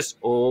have done this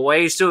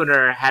way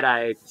sooner had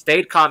I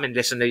stayed calm and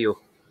listened to you.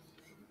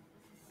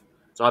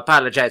 So I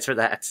apologize for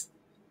that.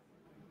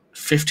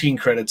 15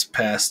 credits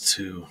passed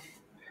to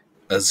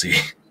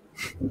Azzy.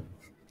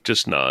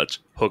 Just nods.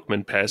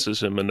 Hookman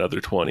passes him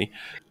another 20.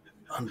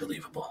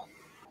 Unbelievable.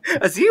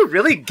 Azzy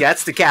really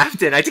gets the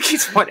captain. I think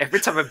he's won every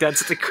time I've done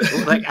something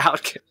cool like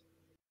out.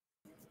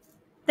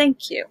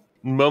 Thank you.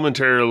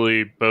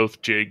 Momentarily,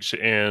 both Jigs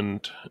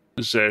and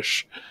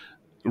Zesh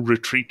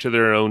retreat to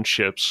their own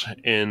ships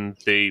and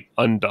they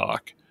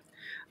undock.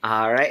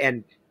 Alright,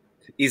 and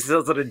he's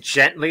sort of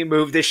gently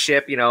move the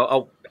ship,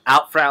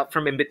 out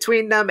from in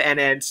between them, and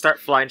then start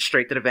flying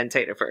straight to the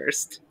Ventator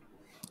first.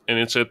 And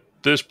it's at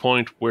this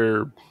point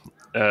where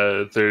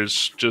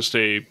there's just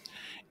a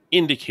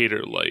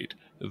indicator light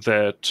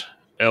that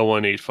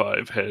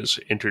L185 has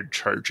entered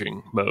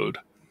charging mode.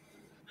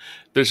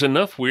 There's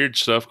enough weird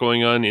stuff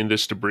going on in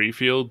this debris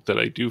field that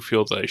I do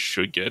feel that I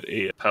should get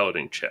a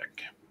piloting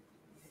check.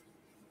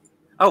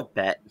 Oh,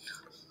 bet.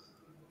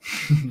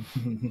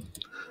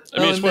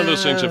 It's one of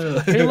those things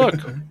of, hey, look,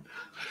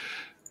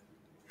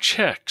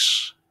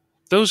 checks.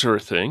 Those are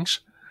things.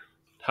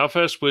 How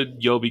fast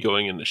would Yo be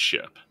going in the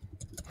ship?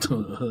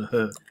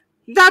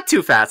 Not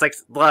too fast,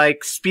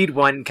 like speed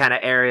 1 kind of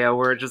area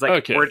where it's just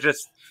Okay. We're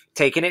just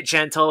taking it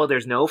gentle.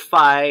 There's no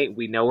fight.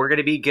 We know we're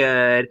gonna be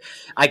good.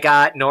 I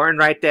got Norin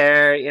right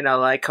there,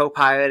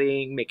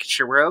 co-piloting, making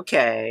sure we're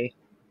okay.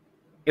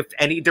 If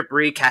any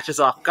debris catches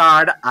off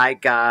guard, I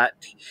got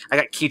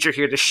Keecher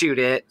here to shoot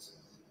it.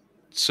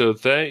 So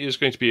that is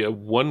going to be a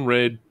 1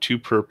 red, 2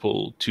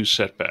 purple, 2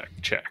 setback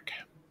check.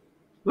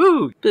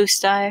 Woo!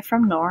 Boost die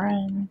from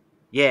Norin.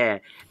 Yeah,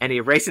 and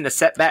erasing the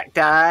setback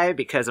die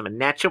because I'm a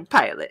natural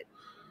pilot.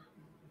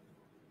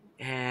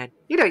 And,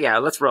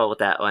 let's roll with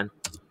that one.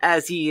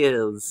 As he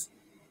is.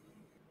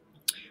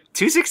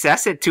 2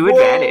 success and 2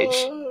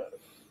 advantage.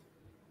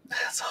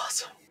 That's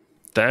awesome.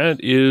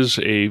 That is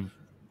a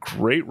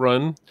great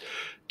run.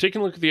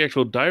 Taking a look at the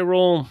actual die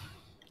roll,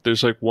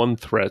 there's 1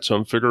 threat, so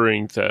I'm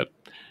figuring that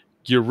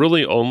you're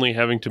really only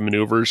having to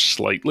maneuver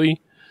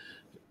slightly.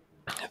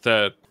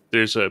 That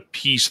there's a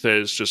piece that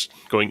is just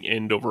going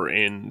end over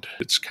end.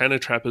 It's kind of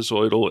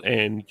trapezoidal,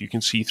 and you can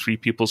see 3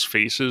 people's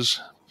faces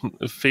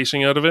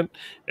facing out of it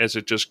as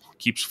it just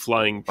keeps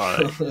flying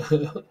by.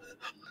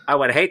 I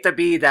would hate to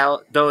be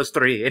those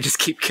 3 and just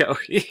keep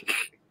going.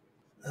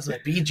 That's my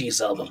Bee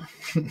Gees album.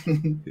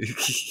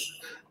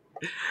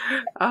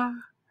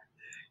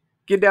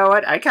 You know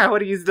what? I kind of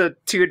want to use the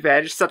 2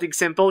 advantage, something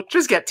simple.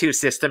 Just get 2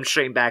 systems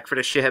straight back for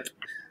the ship.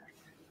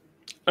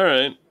 All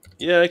right.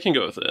 Yeah, I can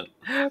go with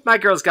it. My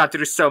girl's gone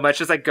through so much,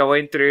 just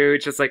going through,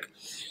 just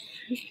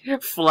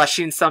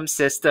flushing some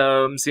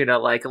systems,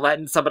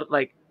 letting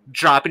somebody,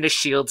 dropping the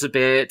shields a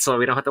bit so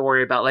we don't have to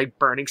worry about,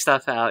 burning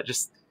stuff out.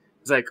 Just,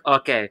 it's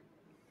okay,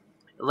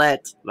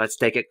 let's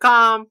take it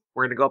calm.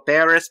 We're going to go pay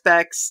our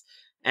respects,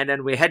 and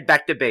then we head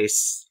back to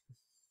base.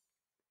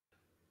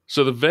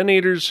 So the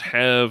Venators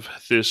have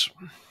this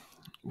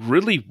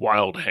really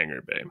wild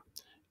hangar bay.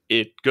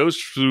 It goes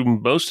through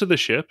most of the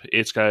ship.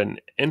 It's got an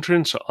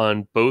entrance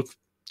on both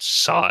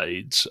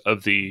sides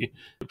of the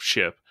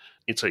ship.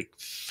 It's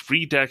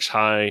 3 decks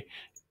high,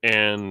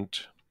 and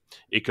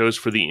it goes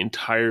for the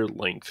entire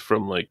length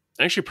from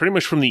actually pretty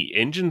much from the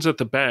engines at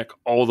the back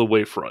all the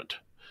way front.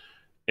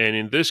 And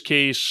in this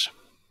case,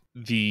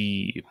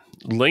 the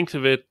length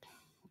of it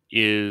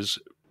is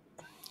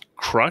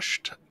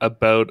crushed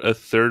about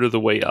 1/3 of the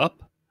way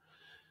up.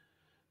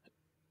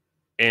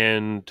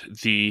 And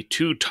the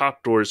 2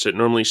 top doors that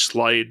normally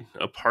slide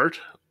apart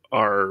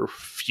are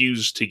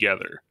fused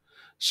together.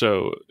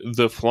 So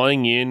the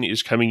flying in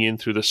is coming in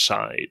through the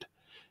side.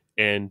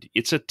 And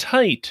it's a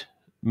tight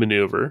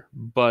maneuver,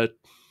 but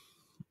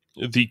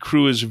the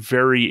crew is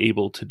very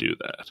able to do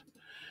that.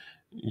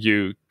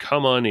 You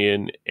come on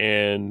in,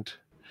 and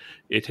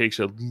it takes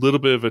a little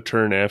bit of a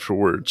turn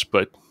afterwards,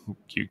 but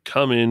you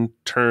come in,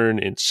 turn,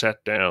 and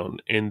set down,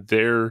 and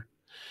there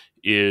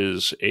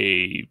is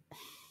a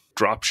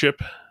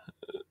dropship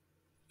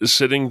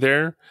sitting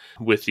there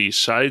with the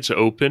sides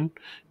open,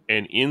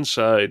 and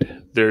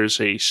inside there's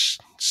a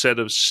set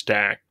of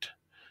stacked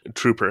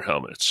trooper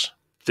helmets.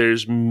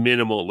 There's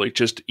minimal,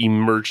 just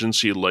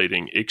emergency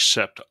lighting,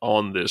 except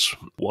on this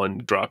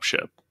one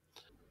dropship.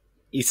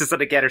 Issa's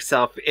gonna get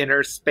herself in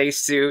her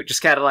spacesuit,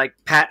 just kind of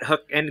pat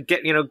Hook and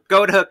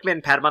go to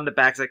Hookman, pat him on the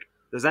back. It's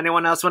does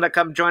anyone else want to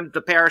come join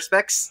the pair of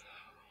specs?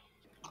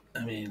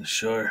 I mean,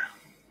 sure.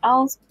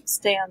 I'll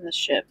stay on the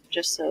ship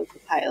just so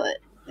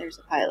there's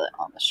a pilot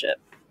on the ship.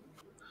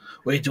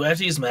 Wait, do I have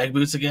to use mag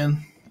boots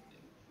again?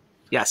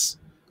 Yes.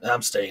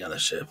 I'm staying on the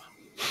ship.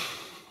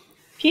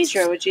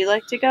 Pedro, would you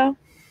like to go?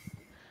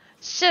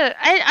 Sure,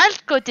 I'll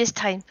go this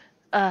time.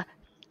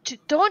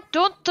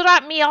 Don't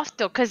drop me off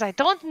though, because I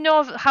don't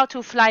know how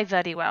to fly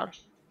very well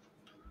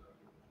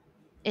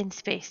in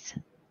space.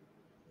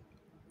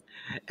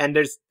 And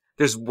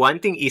there's one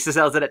thing Issa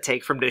Cell's gonna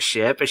take from this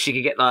ship, and she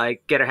can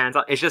get her hands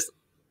on. It's just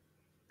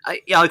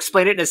I'll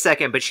explain it in a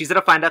second, but she's going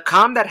to find a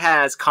comm that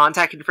has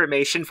contact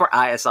information for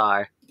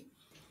ISR.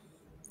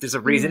 There's a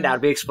reason that'll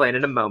be explained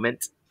in a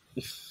moment.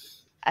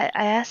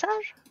 ISR?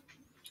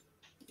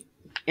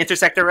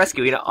 Intersector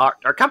Rescue,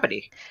 our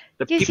company.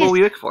 The people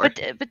we work for.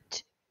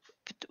 But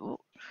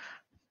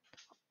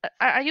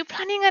are you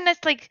planning on us,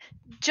 like,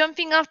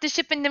 jumping off the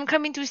ship and them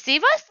coming to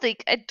save us?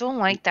 Like, I don't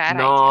like that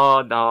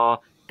idea.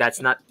 No,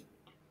 that's not...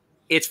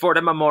 It's for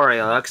the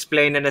memorial. I'll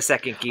explain in a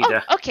second,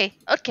 Kira. Oh,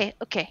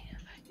 okay.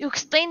 You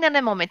explain in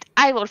a moment.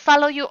 I will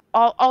follow you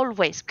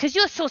always, because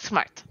you're so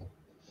smart.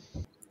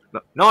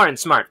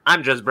 Norin's smart.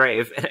 I'm just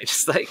brave. And I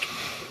just, like,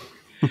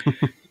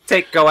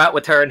 go out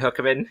with her and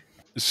Hookman.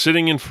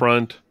 Sitting in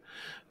front,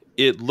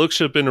 it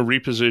looks up in a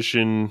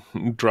reposition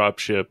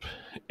dropship,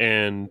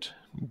 and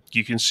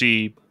you can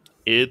see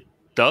it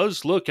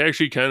does look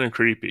actually kind of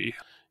creepy.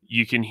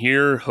 You can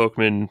hear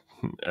Hookman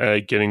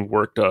getting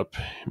worked up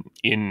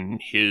in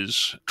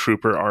his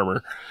trooper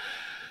armor.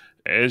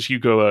 As you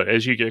go out,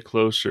 as you get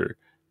closer,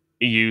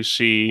 you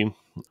see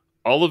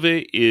all of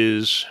it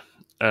is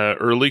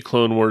early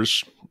Clone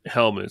Wars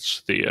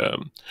helmets, the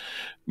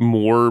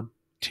more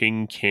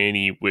tin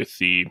canny with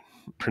the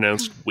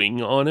pronounced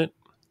wing on it.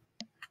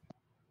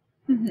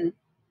 Mm-hmm.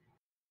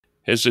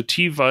 Has a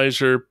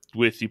T-visor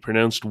with the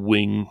pronounced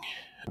wing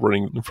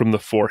running from the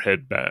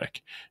forehead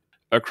back.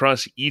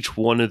 Across each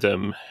one of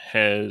them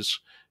has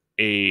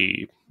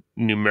a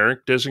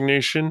numeric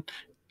designation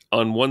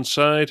on one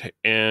side,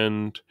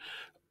 and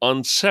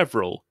on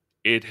several,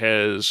 it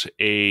has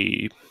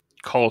a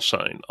call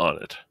sign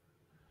on it.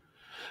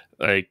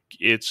 Like,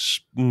 it's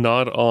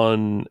not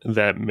on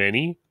that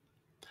many,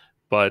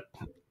 but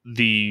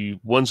the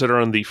ones that are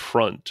on the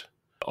front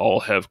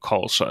all have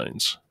call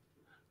signs,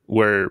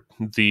 where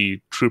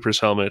the trooper's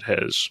helmet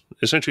has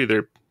essentially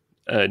their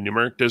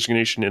numeric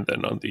designation, and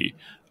then on the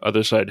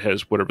other side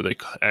has whatever they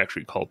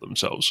actually call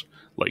themselves,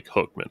 like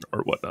Hookman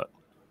or whatnot.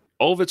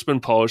 All of it's been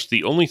polished.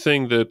 The only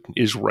thing that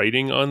is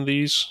writing on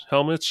these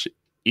helmets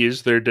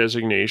is their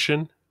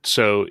designation,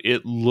 so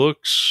it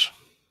looks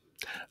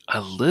a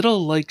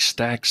little like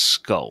stacked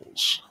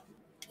skulls.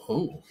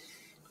 Oh.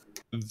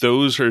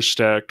 Those are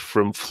stacked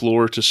from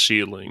floor to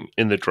ceiling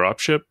in the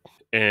dropship,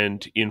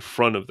 and in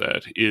front of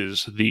that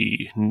is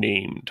the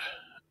named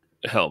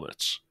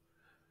helmets.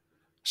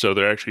 So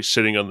they're actually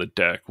sitting on the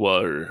deck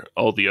while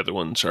all the other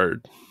ones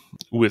are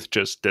with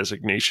just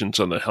designations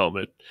on the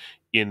helmet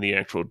in the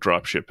actual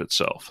dropship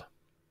itself.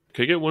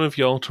 Could I get one of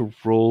y'all to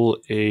roll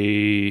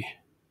a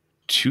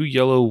 2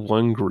 yellow,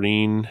 1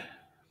 green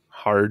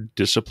hard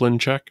discipline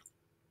check?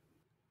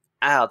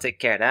 I'll take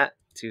care of that.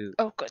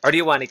 Oh, good. Or do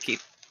you want to keep...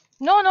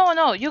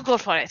 No, you go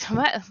for it.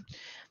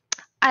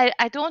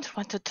 I don't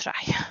want to try.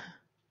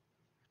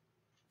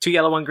 2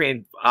 yellow, 1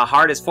 green.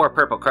 Hard is 4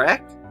 purple,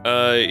 correct?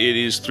 It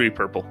is 3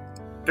 purple.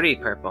 3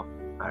 purple.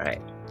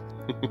 Alright.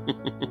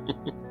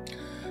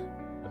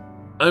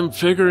 I'm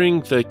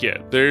figuring that, yeah,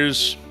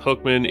 there's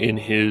Hookman in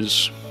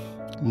his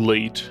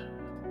late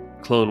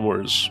Clone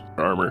Wars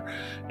armor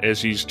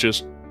as he's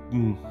just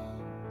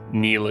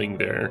kneeling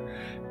there,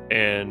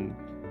 and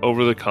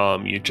over the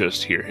comm you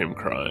just hear him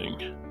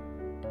crying.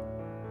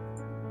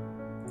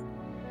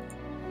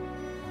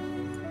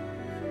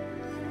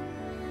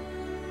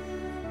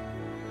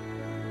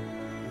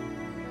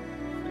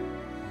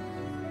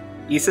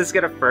 Issa's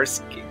gonna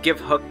first give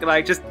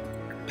just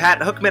pat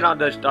Hookman on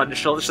the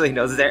shoulder so he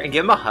knows it's there, and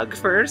give him a hug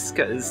first,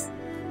 because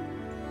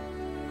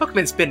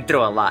Hookman's been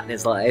through a lot in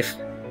his life.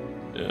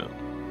 Yeah.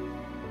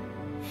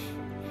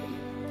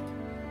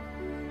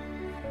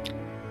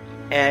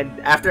 And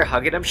after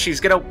hugging him, she's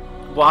gonna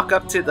walk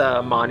up to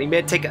the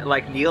monument,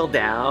 kneel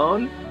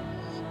down,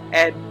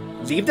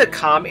 and leave the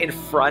comm in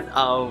front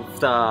of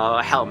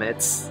the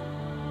helmets,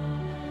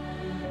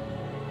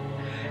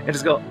 and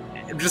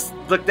just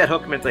looked at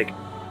Hookman. It's like,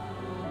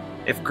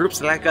 if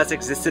groups like us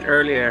existed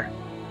earlier,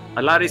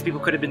 a lot of these people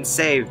could have been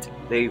saved.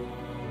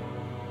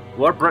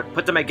 War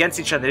put them against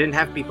each other. They didn't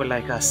have people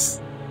like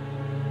us.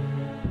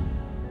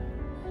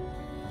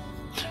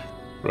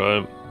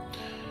 Right.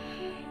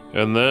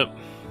 And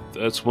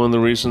that's one of the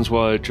reasons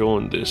why I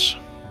joined this.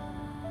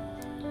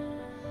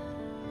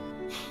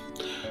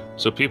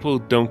 So people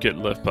don't get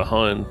left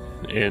behind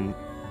and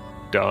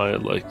die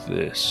like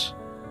this.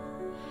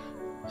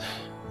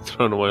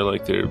 Thrown away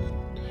like they're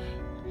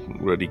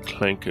ruddy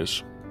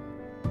clankers.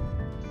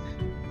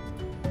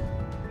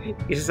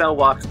 Isabel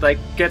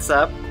gets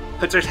up,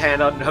 puts her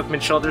hand on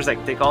Hookman's shoulders,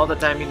 take all the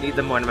time you need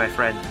them on, my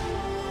friend.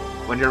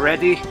 When you're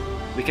ready,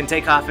 we can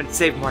take off and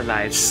save more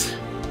lives.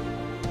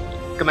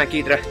 Come on,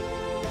 Kidra.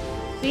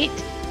 Wait.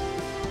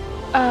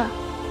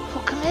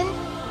 Hookman?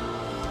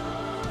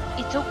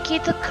 It's okay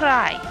to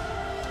cry.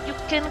 You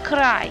can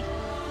cry.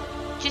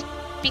 Just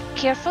be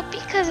careful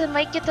because it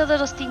might get a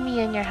little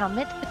steamy in your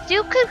helmet, but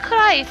you can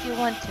cry if you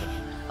want to.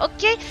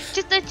 Okay?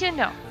 Just let you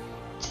know.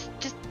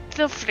 Just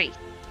feel free.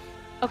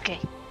 Okay.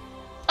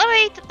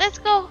 Alright, let's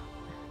go.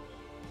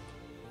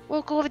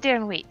 We'll go over there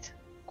and wait.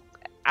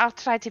 I'll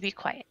try to be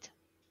quiet.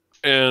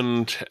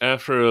 And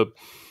after a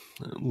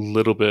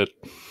little bit,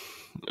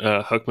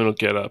 Hookman will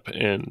get up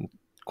and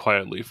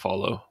quietly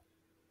follow.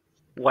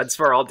 Once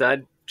we're all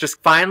done,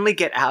 just finally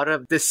get out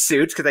of this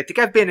suit, because I think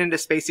I've been in the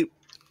spacesuit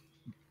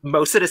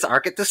most of this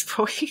arc at this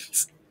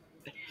point.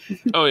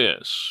 Oh,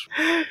 yes.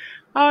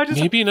 Just,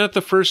 Maybe not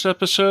the first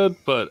episode,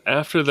 but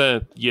after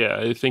that, yeah,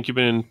 I think you've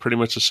been pretty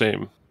much the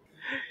same.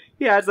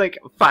 yeah, it's like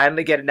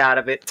finally getting out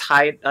of it,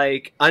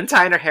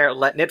 untying her hair,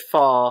 letting it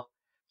fall,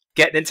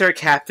 getting into her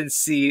captain's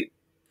seat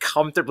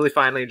comfortably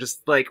finally,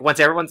 just like once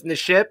everyone's in the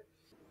ship,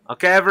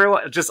 okay,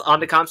 everyone, just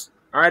on the comms,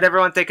 all right,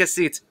 everyone take a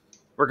seat.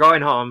 We're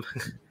going home.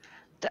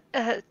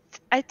 I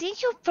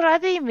think you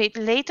probably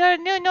later,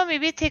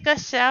 maybe take a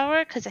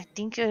shower, because I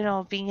think,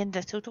 being in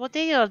the suit all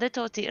day, a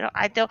little,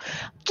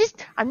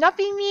 I'm not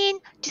being mean,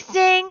 just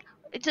saying,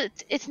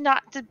 it's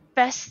not the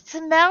best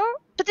smell,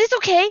 but it's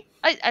okay.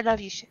 I love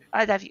you,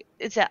 I love you.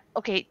 Is that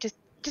okay? Just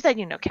let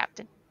you know,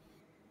 Captain.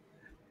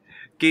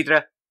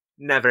 Ghidra,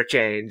 never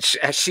change.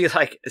 As she,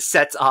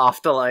 sets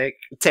off the,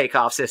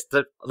 takeoff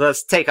system,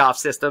 those takeoff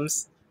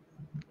systems.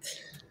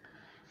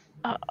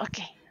 Oh,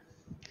 okay.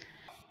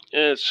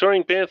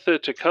 Soaring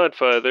Bantha to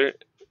Codfather,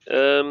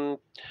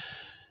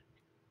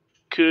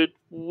 could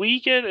we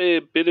get a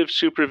bit of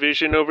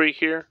supervision over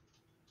here?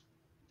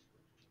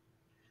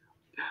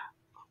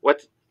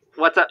 What's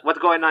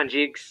going on,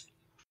 Jigs?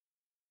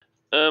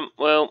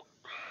 Well,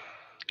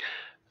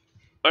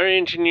 our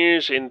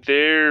engineers and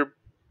their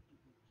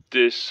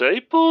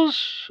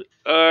disciples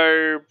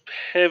are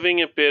having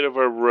a bit of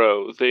a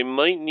row. They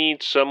might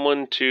need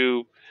someone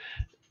to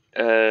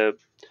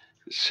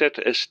set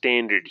a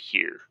standard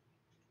here.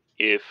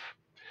 If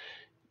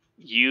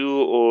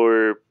you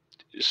or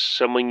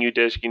someone you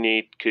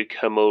designate could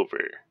come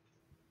over.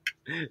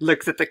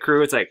 Looks at the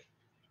crew, it's like,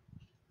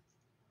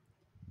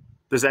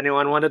 does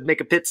anyone want to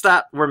make a pit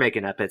stop? We're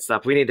making a pit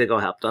stop. We need to go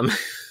help them.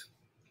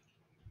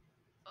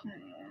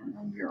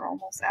 You're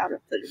almost out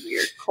of the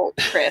weird cold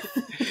trip.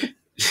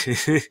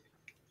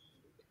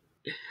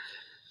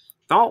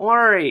 Don't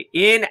worry.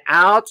 In,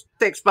 out,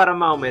 takes but a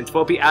moment.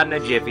 We'll be out in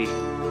a jiffy.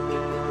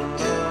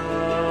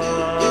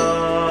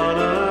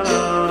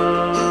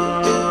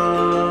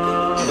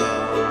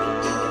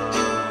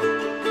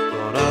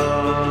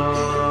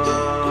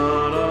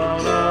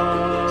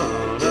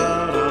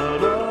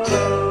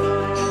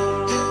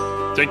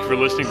 Thank you for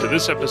listening to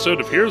this episode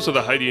of Heroes of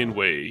the Hydian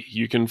Way.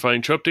 You can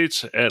find show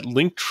updates at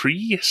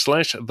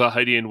linktree/The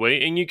Hydian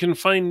Way, and you can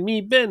find me,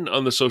 Ben,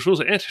 on the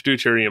socials at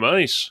Deuterium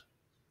Ice.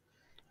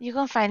 You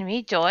can find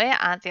me, Joy,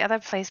 at the Other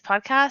Place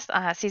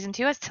podcast, season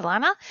 2 as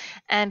Tilana,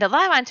 and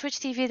live on Twitch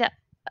TV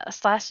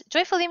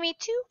 /Joyfully Me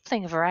Too,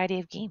 playing a variety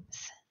of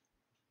games.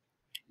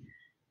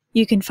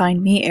 You can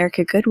find me,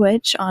 Erica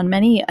Goodwitch, on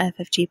many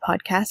FFG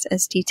podcasts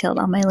as detailed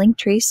on my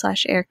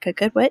linktree/Erica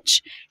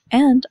Goodwitch,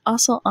 and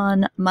also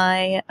on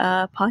my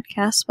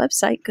podcast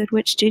website,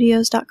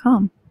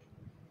 goodwitchstudios.com.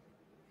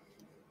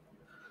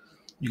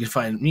 You can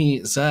find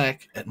me,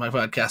 Zach, at my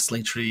podcast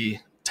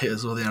Linktree,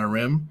 Tales of the Outer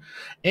Rim,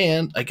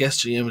 and I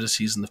guess GM of the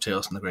season of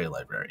Tales from the Grey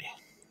Library.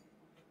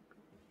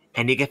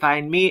 And you can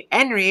find me,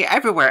 Henry,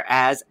 everywhere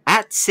as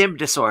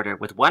 @SimDisorder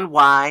with one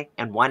Y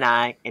and one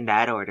I in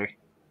that order.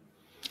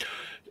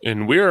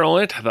 And we're all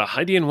at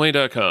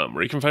thehydianway.com,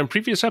 where you can find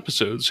previous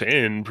episodes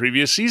and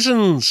previous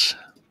seasons.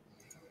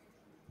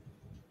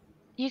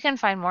 You can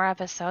find more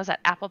episodes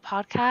at Apple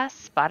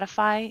Podcasts,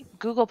 Spotify,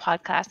 Google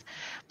Podcasts.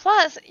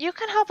 Plus, you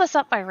can help us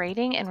out by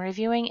rating and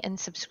reviewing and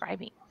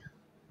subscribing.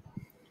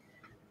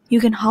 You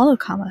can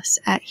holocom us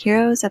at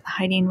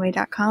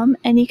heroes@thehydianway.com,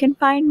 and you can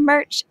find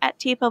merch at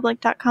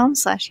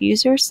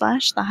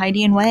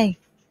tpublic.com/user/thehydianway.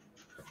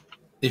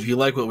 If you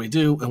like what we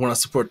do and want to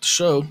support the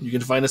show, you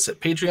can find us at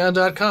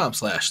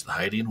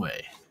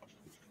patreon.com/thehydianway.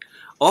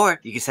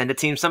 Or you can send the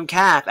team some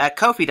cash at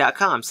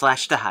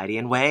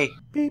kofi.com/thehydianway.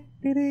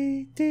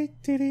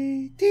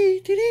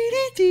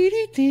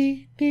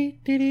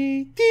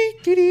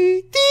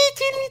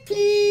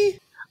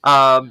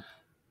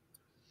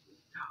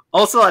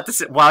 Also,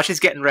 while she's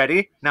getting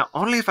ready, now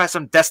only if I have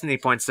some destiny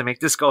points to make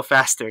this go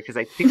faster, because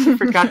I think we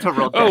forgot to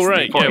roll destiny Oh,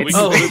 right, points. yeah, we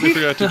completely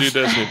forgot to do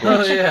destiny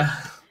points. Oh, yeah.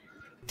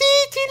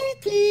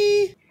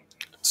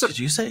 So, did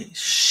you say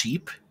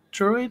sheep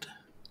droid?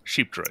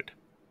 Sheep droid.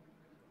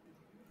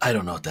 I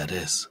don't know what that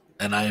is.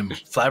 And I am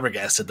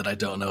flabbergasted that I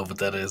don't know what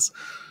that is.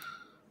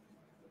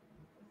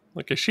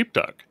 Like a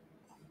sheepdog.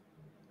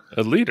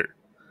 A leader.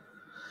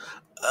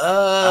 Oh,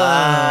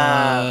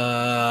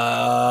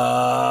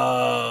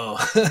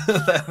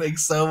 that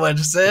makes so much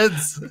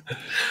sense.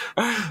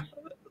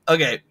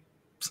 Okay.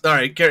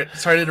 Sorry, Garrett.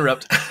 Sorry to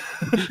interrupt.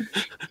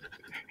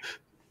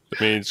 I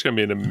mean, it's going to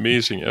be an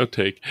amazing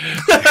outtake.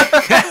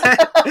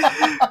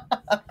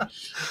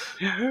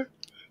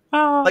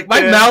 Like,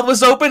 my mouth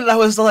was open, and I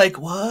was like,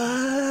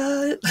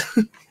 what?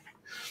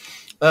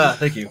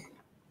 Thank you.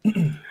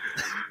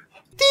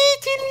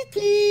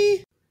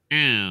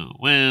 Oh,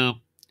 well,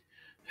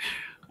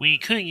 we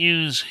could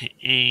use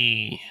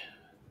a...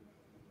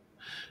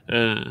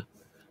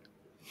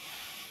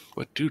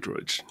 What do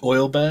droids?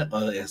 Oil bath?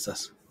 Oh, yes,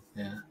 that's...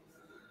 Yeah.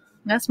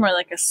 That's more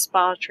like a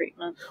spa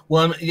treatment.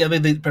 Well, yeah,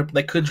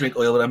 they could drink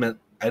oil, but I meant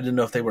I didn't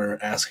know if they were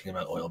asking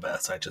about oil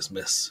baths. I just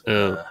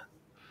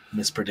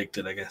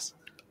mispredicted, I guess.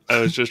 I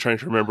was just trying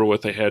to remember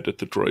what they had at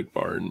the droid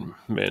bar in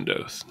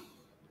Mando.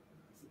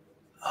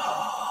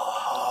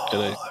 Oh,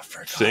 And I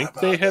forgot think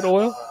about they had that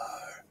oil.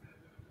 bar.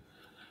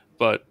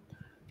 But,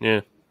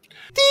 yeah.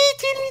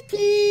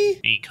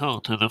 The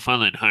cult of the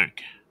fallen Hark.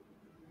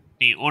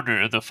 The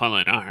order of the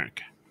fallen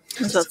Ark.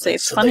 I was about to say,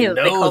 it's So funny they that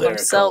they know call they're a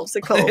themselves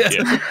a cult. cult.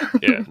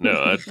 Yeah,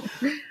 no.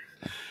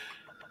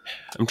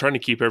 I'm trying to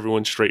keep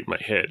everyone straight in my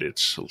head.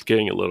 It's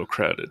getting a little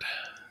crowded.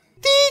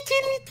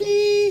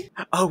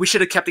 Oh, we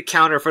should have kept a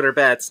counter for their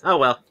bets. Oh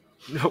well.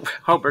 No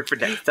homework for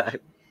next time.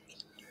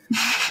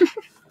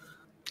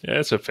 Yeah,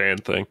 it's a fan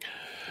thing.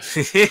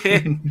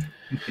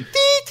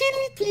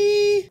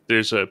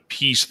 There's a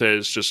piece that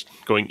is just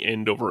going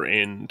end over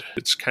end.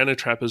 It's kind of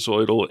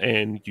trapezoidal,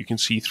 and you can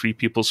see three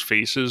people's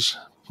faces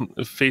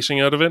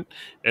facing out of it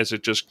as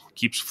it just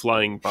keeps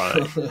flying by.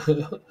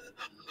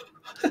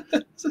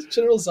 Is this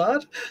General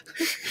Zod?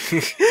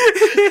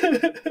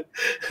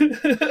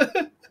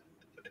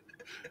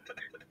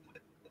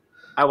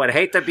 I would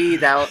hate to be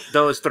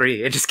those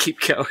three and just keep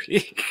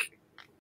going.